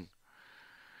forming.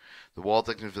 The wall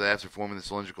thickness for the after forming the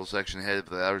cylindrical section head of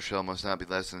the outer shell must not be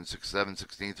less than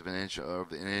 7/16 of an inch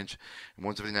over an inch. And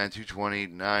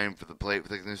 179-229 for the plate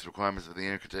thickness requirements of the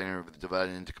inner container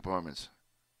divided into compartments.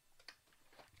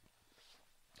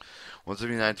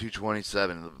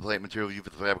 179-227. The plate material used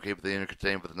for the fabricate for the inner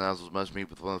container for the nozzles must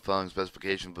meet with one of the following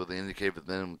specifications for the indicated for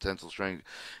the minimum tensile strength,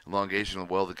 elongation,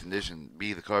 of welded condition.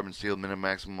 B. The carbon steel minimum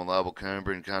maximum allowable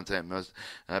membrane content must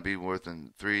not be more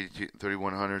than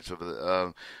 31 hundredths of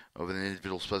the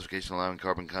individual specification allowing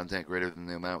carbon content greater than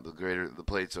the amount the greater the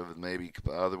plates of it may be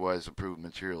otherwise approved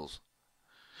materials.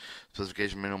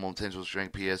 Specification minimum tensile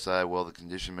strength PSI welded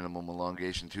condition minimum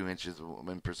elongation 2 inches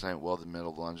in percent welded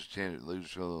metal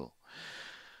longitudinal.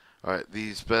 Alright,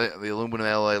 the aluminum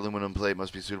alloy aluminum plate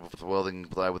must be suitable for the welding and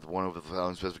comply with one of the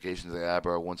following specifications of the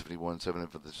IBAR 171.7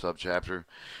 for the subchapter.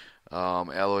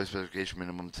 Alloy specification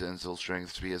minimum tensile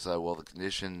strength PSI welded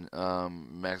condition,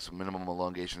 maximum minimum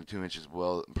elongation of 2 inches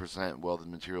percent welded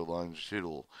material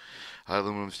longitudinal. High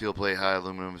aluminum steel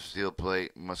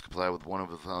plate must comply with one of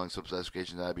the following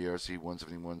subspecifications IBRC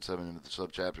 171.7 in the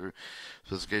subchapter.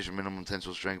 Specification minimum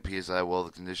tensile strength PSI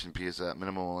welded condition PSI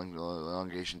minimum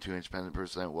elongation 2 inch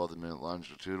percent welded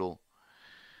longitudinal.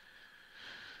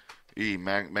 E.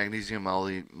 Magnesium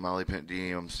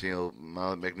molybdenum steel.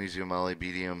 Magnesium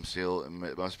molybdenum steel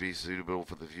must be suitable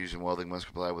for the fusion welding. Must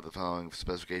comply with the following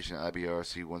specification: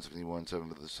 IBRC 171.7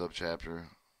 for the subchapter.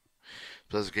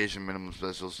 Specification minimum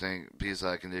special strength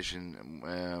PSI condition.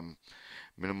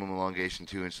 Minimum elongation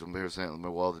 2 inches percent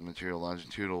welded material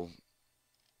longitudinal.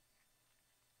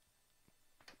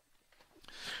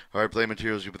 Hard plate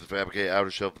materials used to fabricate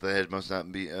outer shelf of the head must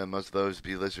of those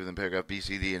be listed in paragraph B,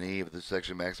 C, D, and E of this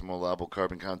section. Maximal allowable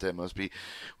carbon content must be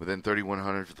within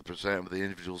 3/100% of the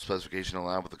individual specification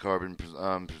allowed with the carbon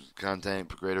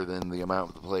content greater than the amount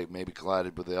of the plate may be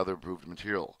collided with the other approved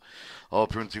material. All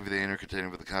prudency for the inner container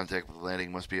with the contact with the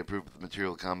landing must be approved with the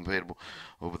material compatible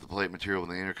with the plate material.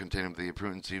 The inner container with the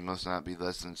prudency must not be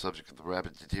less than subject to the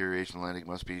rapid deterioration. The landing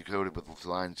must be coated with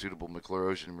line suitable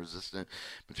corrosion resistant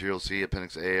material. C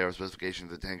Appendix A. Our specification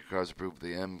of the tanker cars approved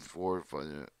the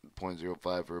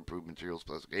M4.05 for approved material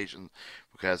specifications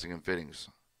for casting and fittings.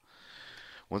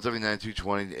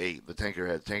 179-228. The tanker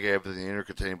head. Tanker head for the inner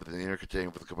container with the inner container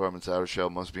with the compartment's outer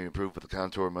shell must be improved with the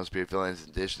contour must be a flange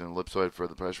and dish and ellipsoid for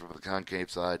the pressure for the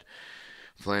concave side.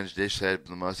 Flange dish head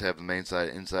must have the main side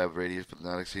inside radius but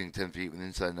not exceeding 10 feet with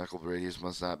inside knuckle radius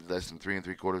must not be less than 3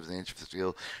 3/4 of an inch for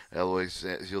steel alloy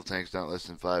seal tanks not less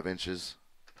than 5 inches.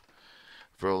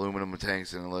 For aluminum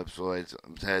tanks and ellipsoids,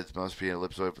 heads must be an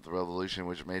ellipsoid for the revolution,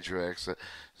 which major axis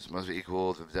must be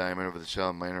equal to the diameter of the shell,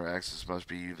 and minor axis must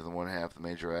be even 1/2 the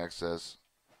major axis.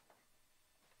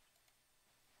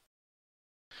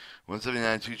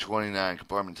 179-229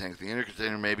 compartment tanks. The inner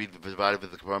container may be divided with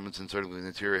the compartments inserted with the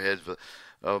interior heads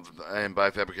and by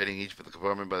fabricating each of the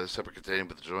compartment by the separate container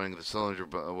with the joining of the cylinder.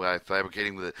 By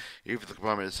fabricating each of the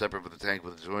compartment is separate with the tank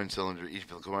with the joined cylinder. Each of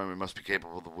the compartment must be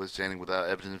capable of withstanding without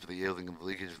evidence for the yielding of the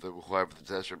leakage that required for the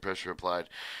test or pressure applied.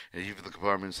 And each of the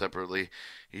compartments separately,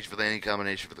 each with any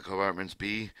combination for the compartments.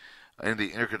 B. And the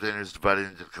inner container is divided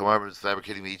into compartments,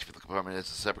 fabricating each of the compartment as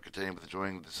a separate container with the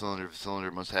joining of the cylinder. The cylinder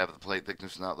must have the plate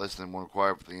thickness not less than one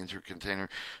required for the inner container.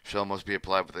 Shell must be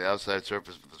applied with the outside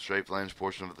surface with the straight flange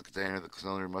portion of the container. The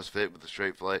cylinder must fit with the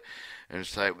straight plate and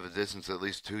is tight with a distance at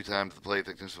least 2 times the plate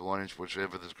thickness of 1 inch.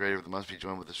 Whichever is greater, it must be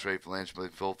joined with the straight flange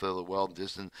plate. Fulfill the weld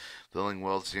distance. Filling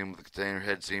weld seam with the container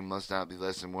head seam must not be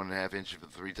less than 1.5 inches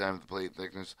with 3 times the plate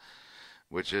thickness,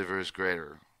 whichever is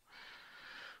greater.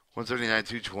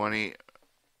 179-220.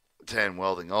 10.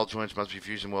 Welding. All joints must be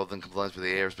fusion welded in compliance with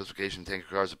the AR specification. Tanker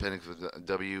cars appendix with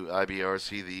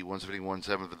WIBRC. The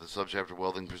 171.7 for the subchapter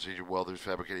welding procedure. Welders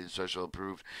fabricated special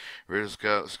approved.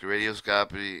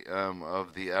 Radioscopy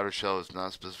of the outer shell is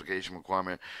not specification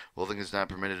requirement. Welding is not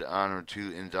permitted on or to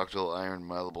inductile iron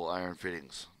malleable iron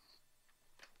fittings.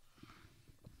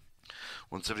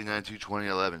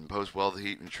 179-220-11. Post-weld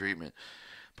heat and treatment.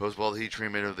 Post-weld heat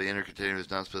treatment of the inner container is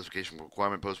not specification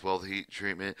requirement. Post-weld heat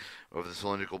treatment of the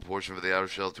cylindrical portion of the outer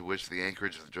shell to which the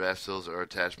anchorage of the draft seals are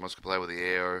attached must comply with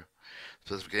the AR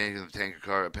specification of the tanker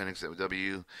car appendix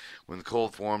W. When the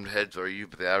cold formed heads are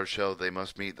used for the outer shell, they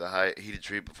must meet the high heated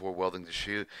treat before welding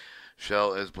the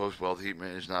shell, as post-weld heat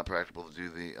treatment is not practical to do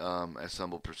the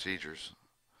assembled procedures.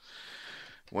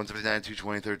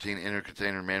 179-220-13 inner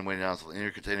container man-weight nozzle.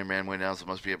 Inner container man-weight nozzle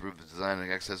must be approved. The design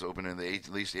and access open in at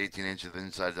least 18 inches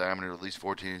inside diameter, at least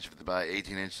 14 inches by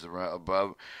 18 inches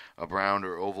above a round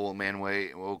or oval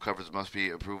man-weight. Oil covers must be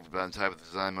approved by the type of the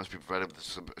design. Must be provided with a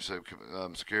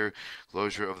secure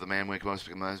closure of the man-weight. Must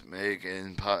make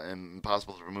it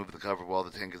impossible to remove the cover while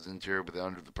the tank is interior with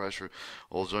under the pressure.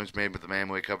 All joints made with the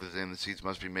man-weight covers and the seats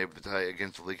must be made with the tie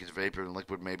against the leakage of vapor and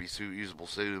liquid may be suitable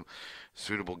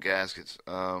gaskets.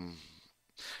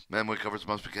 Man-weight covers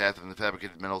must be cast in the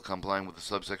fabricated metal complying with the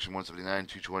subsection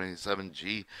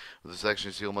 179-227G. The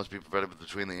section seal must be provided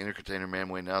between the inner container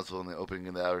man-weight nozzle and the opening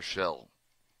of the outer shell.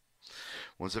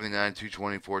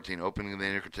 179-220-14. Opening of the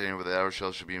inner container with the outer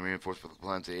shell should be reinforced with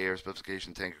compliance to AR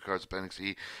specification. Tanker cards appendix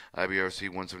E, IBRC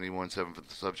 171.7 for the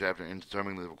subchapter. In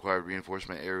determining the required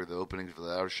reinforcement area of the opening for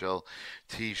the outer shell,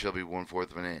 T shall be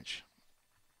 1/4 of an inch.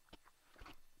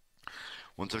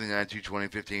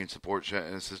 179-220-15 support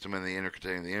system in the inner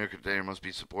container. The inner container must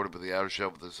be supported with the outer shell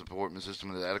with the support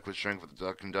system with adequate strength with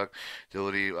the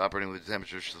conductility operating with the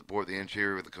temperature to support the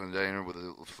interior of the container with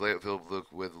a filled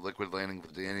with liquid landing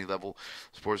at any level.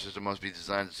 Support system must be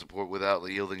designed to support without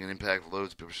yielding and impact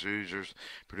loads procedures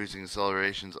producing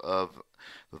accelerations of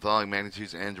the following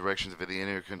magnitudes and directions for the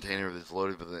inner container is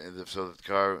loaded so that the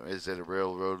car is at a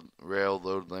rail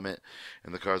load limit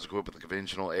and the car is equipped with the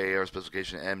conventional AR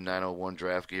specification M901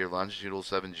 draft gear, longitudinal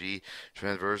 7G,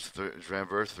 transverse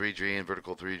 3G, and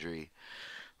vertical 3G.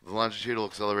 The longitudinal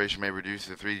acceleration may reduce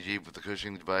to 3G with the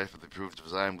cushioning device with the approved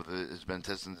design has been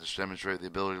tested to demonstrate the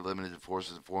ability to limit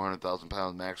forces of 400,000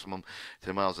 pounds maximum,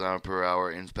 10 miles an hour per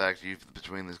hour. Impact used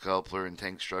between the coupler and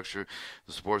tank structure.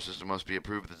 The support system must be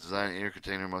approved. The design inner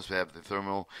container must have the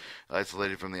thermal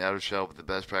isolated from the outer shell with the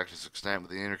best practice extent.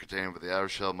 With the inner container with the outer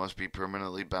shell must be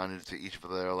permanently bounded to each of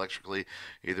their electrically,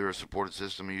 either a supported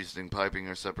system using piping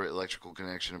or separate electrical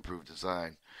connection. Approved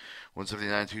design.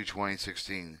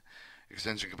 179-220-16.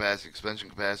 Extension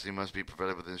capacity must be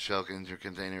provided within the shell inner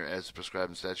container as prescribed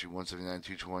in Statute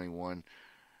 179-221-1.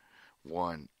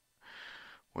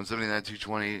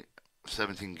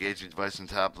 179-220-17 gauging device and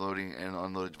top loading and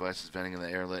unloaded devices, venting in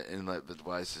the air inlet of the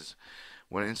devices.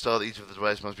 When installed, each of the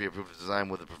devices must be approved to design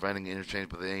with preventing interchange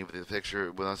with any of the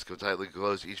fixture. Must go tightly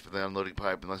closed. Each of the unloading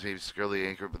pipe must be securely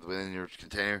anchored within your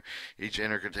container. Each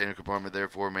inner container compartment,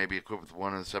 therefore, may be equipped with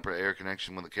one separate air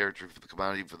connection. When the character for the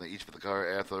commodity for each of the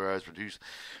car authorized produce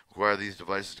require these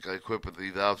devices to be equipped with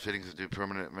the valve fittings to do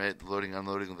permanent loading,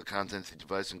 unloading of the contents of the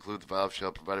device. Include the valve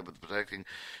shell provided with protecting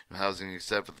housing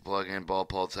except for the plug and ball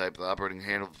pawl type. The operating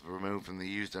handle removed from the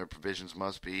used provisions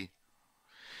must be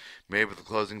made with the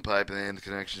closing pipe and the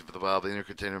connections for the valve. The inner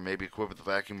container may be equipped with a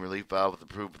vacuum relief valve with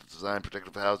approved design.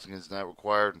 Protective housing is not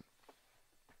required.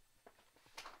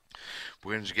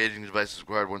 For gauging device is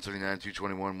required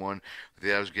 179-221-1.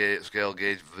 The outer scale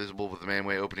gauge visible with the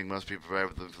manway opening must be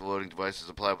provided with the loading devices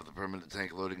applied with the permanent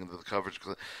tank loading of the coverage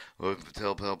loading the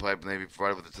telltale pipe may be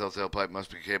provided with the telltale pipe must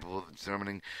be capable of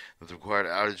determining that the required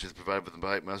outage is provided with the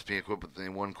pipe must be equipped with a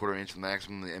 1/4 inch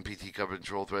maximum. The MPT covered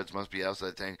control threads must be outside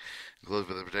the tank enclosed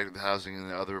with the protective housing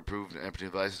and the other approved empty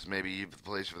devices may be used for the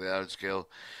place for the outage scale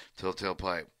telltale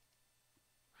pipe.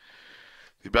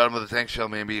 The bottom of the tank shell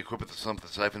may be equipped with a sump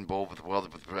with a siphon bowl with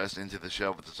welded with pressed into the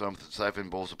shell with the sump with the siphon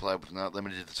bowl supplied with not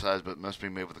limited to size but must be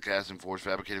made with a casting forged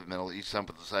fabricated metal. Each sump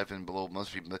with the siphon below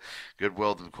must be good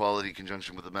welded quality in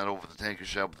conjunction with the metal with the tank or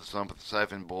shell with the sump with the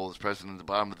siphon bowl is pressed into the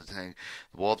bottom of the tank.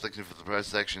 The wall thickness for the press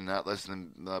section not less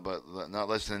than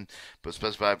but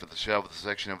specified for the shell with the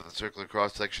section of the circular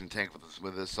cross section tank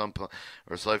with a sump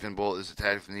or siphon bowl is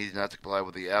attached if needed not to comply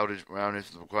with the outage roundness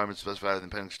and the requirements specified in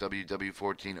Appendix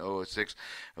WW14006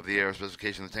 of the air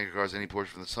specification of the tanker cars any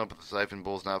portion from the sump of the siphon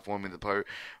bowl is not forming the part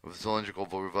of the cylindrical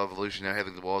revolution now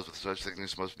having the walls with such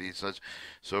thickness must be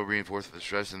so reinforced that the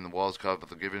stress in the walls caused by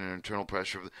the given internal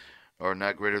pressure are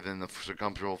not greater than the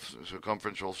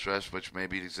circumferential stress which may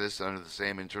exist under the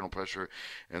same internal pressure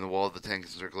in the wall of the tank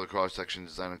and circular cross section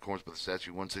designed in accordance with the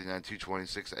statute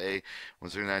 179-226A,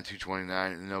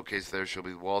 179-229. In no case there shall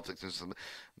be wall thickness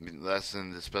less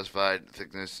than the specified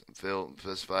thickness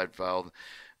specified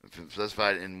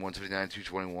in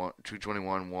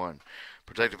 179-221-1.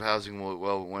 Protective housing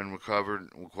will when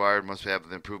required, must have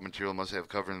the improved material, must have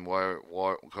cover and wire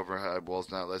cover hide walls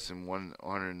not less than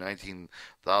 119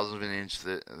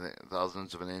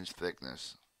 thousandths of an inch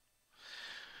thickness.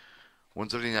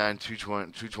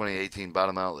 179-220-18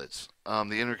 bottom outlets.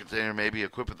 The inner container may be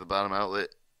equipped with the bottom outlet.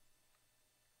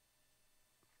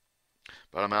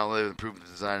 Bottom outlet improved the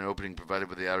design and opening provided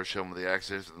with the outer shell with the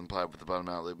access and complied with the bottom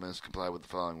outlet must comply with the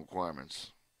following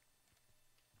requirements.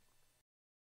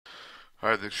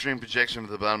 Alright, the extreme projection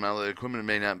of the bottom outlet equipment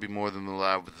may not be more than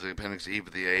allowed with the Appendix E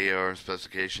with the AAR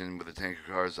specification with the tanker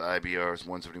cars IBRs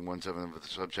 171.7 with the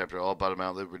subchapter. All bottom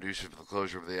outlet reducers for the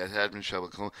closure of the attachment shall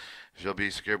be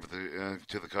secured with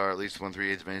to the car at least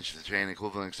 1/3 of an inch of the chain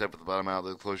equivalent except with the bottom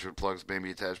outlet closure plugs may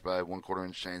be attached by a 1/4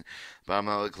 inch chain. Bottom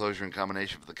outlet closure in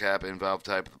combination with the cap and valve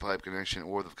type of the pipe connection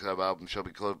or the valve shall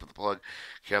be closed with the plug.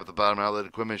 Cap of the bottom outlet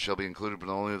equipment shall be included but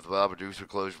only if the valve reducer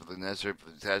closed with the necessary for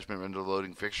the attachment and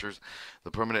loading fixtures.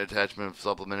 The permanent attachment of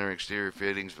supplementary exterior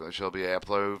fittings shall be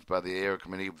approved by the AR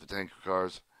Committee of the tanker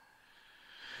cars.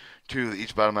 2.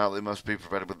 Each bottom outlet must be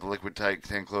provided with the liquid tight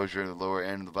tank closure in the lower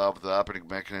end of the valve. The operating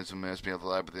mechanism must be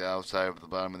applied with the outside of the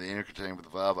bottom of the inner container with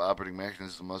the valve. Operating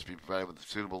mechanism must be provided with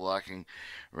suitable locking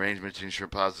arrangements to ensure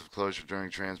positive closure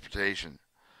during transportation.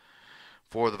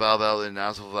 4. The valve outlet and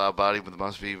nozzle valve body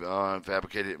must be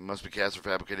cast or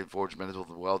fabricated forged metal with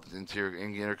the welded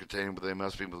inner container, but they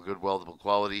must be with good weldable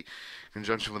quality. In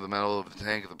conjunction with the metal of the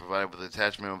tank, provided with the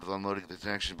attachment of the unloading the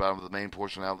connection bottom of the main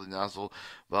portion outlet nozzle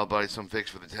valve body. Some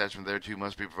fixed with attachment thereto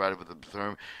must be provided with the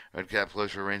therm red cap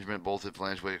closure arrangement, bolted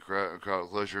flangeway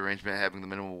closure arrangement, having the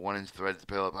minimum of 1 inch thread to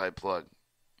tail up pipe plug.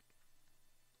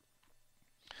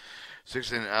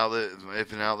 6. If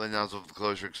an outlet nozzle of the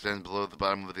closure extends below the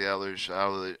bottom of the outer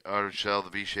shell, the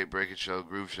V-shaped breakage shell,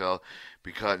 groove shell,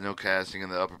 be cut. No casting in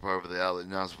the upper part of the outlet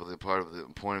nozzle with the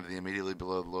point of the immediately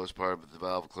below the lowest part of the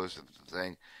valve close to the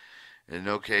tank. In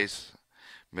no case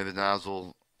may the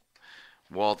nozzle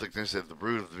wall thickness at the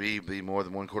root of the V be more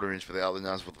than 1/4 inch for the outlet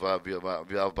nozzle. The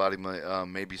valve body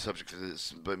may be subject to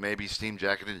this, but may be steam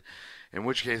jacketed. In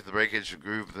which case, the breakage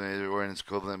groove or in its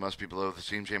equivalent must be below the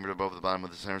steam chamber above the bottom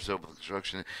of the center silk of the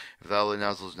construction. If the outlet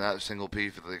nozzle is not a single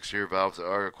piece, if the exterior valves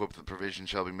are equipped with provision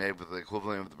shall be made with the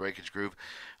equivalent of the breakage groove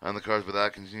on the cars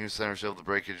without continuous center silk of the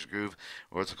breakage groove,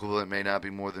 or its equivalent may not be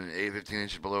more than 15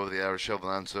 inches below the outer shell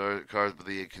on cars with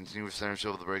the continuous center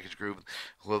silk of the breakage groove.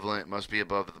 Equivalent must be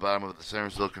above the bottom of the center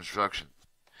silk construction.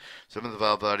 7. The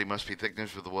valve body must be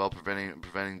thickness with the well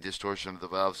preventing distortion of the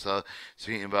valve cell,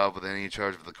 seat involved with any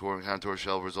charge of the core and contour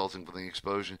shell resulting from the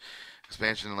expansion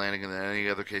and landing, and in any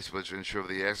other case which ensure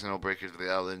the accidental breakage of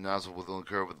the outlet nozzle will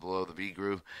occur with below the V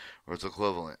groove or its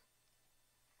equivalent.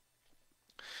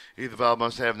 The valve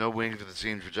must have no wings with the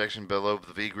seam projection below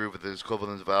the V groove with its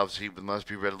equivalent. The valve seat must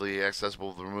be readily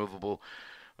accessible, removable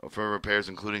for repairs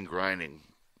including grinding.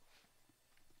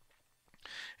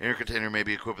 Inner container may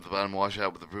be equipped with the bottom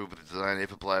washout with approved design.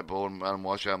 If applied, bottom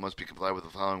washout must be complied with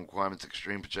the following requirements.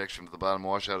 Extreme projection for the bottom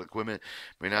washout equipment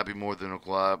may not be more than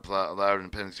allowed in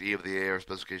Appendix E of the AR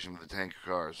specification for the tanker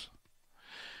cars.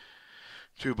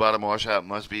 2. Bottom washout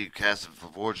must be cast of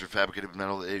forged or fabricated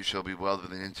metal. It shall be welded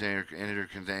with an inner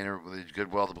container with a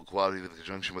good weldable quality with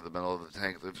conjunction with the metal of the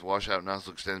tank. If the washout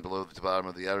nozzle extends below the bottom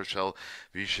of the outer shell,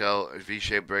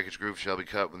 V-shaped breakage groove shall be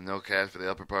cut with no cast for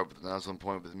the upper part of the nozzle and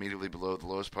point with immediately below the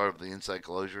lowest part of the inside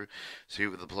closure. Seat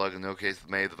with the plug. In no case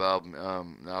may the valve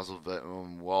nozzle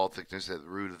wall thickness at the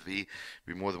root of the V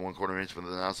be more than 1/4 inch when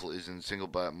the nozzle is in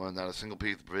not a single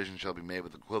piece. The provision shall be made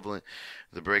with the equivalent.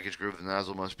 The breakage groove of the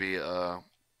nozzle must be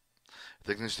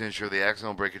Thickness to ensure the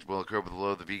accidental breakage will occur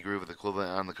below the V groove of the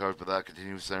equivalent on the cars without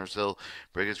continuous center sill.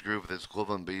 Breakage groove with its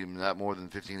equivalent be not more than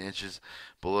 15 inches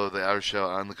below the outer shell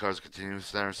on the car's continuous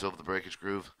center sill of the breakage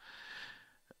groove.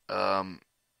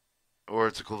 Or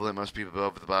its equivalent must be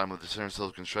above the bottom of the center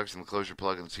sill construction. The closure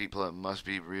plug and the seat plug must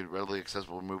be readily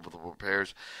accessible, removable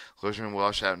repairs. Closure and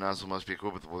washout nozzle must be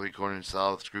equipped with a 3/4 inch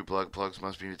solid screw plug. Plugs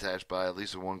must be attached by at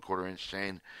least a 1/4 inch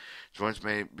chain. Joints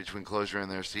made between closure and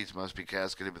their seats must be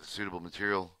casketed with suitable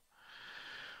material.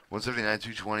 179,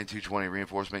 220, 220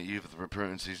 reinforcement used with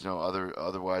reprintancies no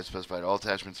otherwise specified. All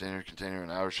attachments, inner container,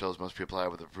 and outer shells must be applied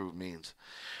with approved means.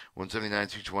 179,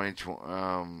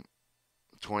 220,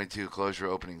 22 closure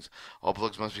openings. All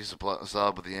plugs must be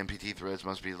solid with the MPT threads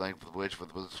must be length of which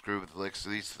with a screw with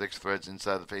these 6 threads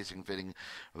inside the facing fitting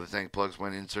of the tank plugs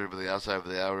when inserted with the outside of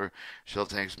the outer shell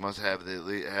tanks must have the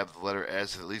letter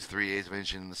S at least 3/8 of an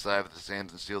inch in the side of the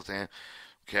stamped and steel tank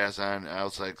cast on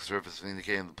outside surface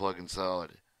indicating the plug is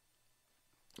solid.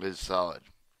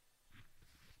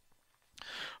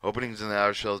 Openings in the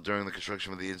outer shells during the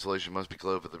construction of the insulation must be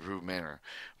closed with approved manner.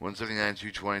 179,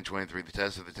 220, 23 the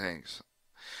test of the tanks.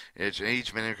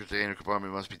 Each minute container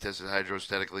compartment must be tested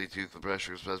hydrostatically to the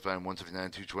pressure specified in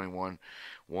 179-221.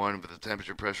 1. With the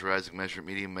temperature pressurizing measure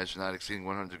medium measure not exceeding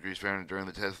 100 degrees Fahrenheit during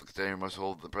the test, the container must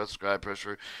hold the prescribed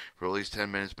pressure for at least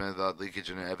 10 minutes without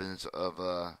leakage, and evidence of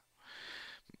a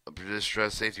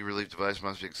distress safety relief device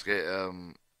must be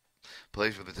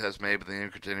placed with the test made, but the inner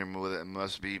container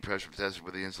must be pressure tested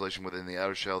with the insulation within the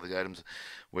outer shell. The items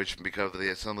which, because of the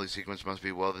assembly sequence, must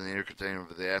be welded in the inner container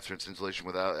with the after its insulation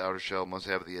without outer shell must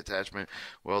have the attachment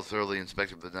well thoroughly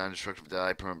inspected with the non-destructive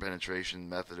dye penetration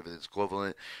method of its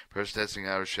equivalent. Pressure testing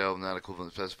outer shell not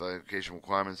equivalent specification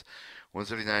requirements.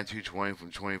 179, 220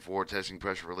 from 24 testing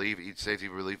pressure relief. Each safety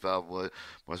relief valve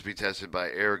must be tested by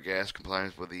air gas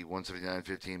compliance with the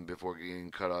 179-15 before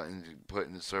getting put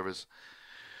into service.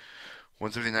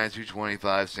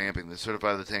 179-225 stamping. The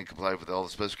certified the tank complied with all the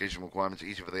specification requirements.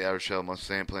 Each of the outer shell must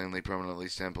stamp plainly, permanently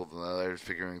stamped the letters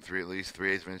figuring at least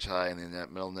 3/8 of an inch high, and in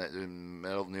that metal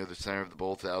near the center of the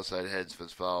bolt, the outside heads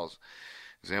as follows.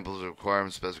 Examples of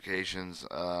requirements, specifications,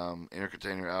 inner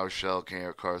container, outer shell,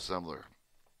 car assembler.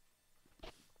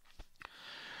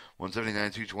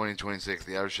 179, 220, 26.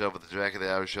 The outer shell with the jack of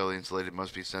the outer shell the insulated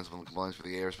must be sensible in compliance with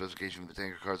the air specification of the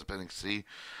tanker car's appendix C,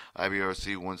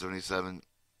 IBRC 177.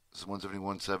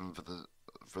 171.7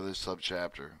 for this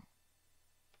subchapter.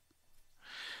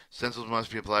 Stencils must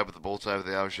be applied with the bolt side of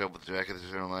the outer shell with the jack of the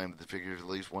center line with the figures at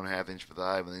least 1/2 inch for the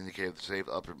high with the indicator of the safe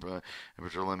upper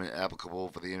temperature limit applicable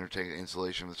for the inner tank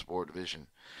insulation of the support division.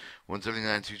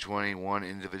 179-221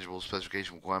 individual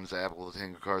specification requirements applicable to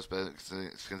tanker cars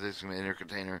consisting of an inner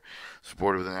container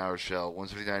supported with an outer shell.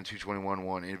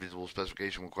 179-221-1 individual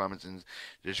specification requirements in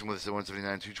addition with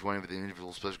 179-220 with the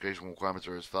individual specification requirements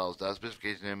are as follows. Dot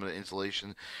specification name of the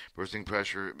insulation, bursting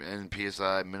pressure and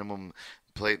PSI, minimum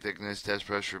plate thickness, test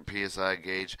pressure, PSI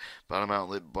gauge, bottom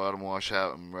outlet, bottom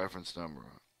washout, and reference number.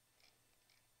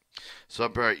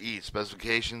 Subpart E,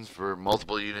 specifications for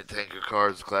multiple unit tanker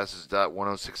cars, classes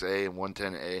 .106A and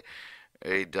 110A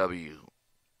AW.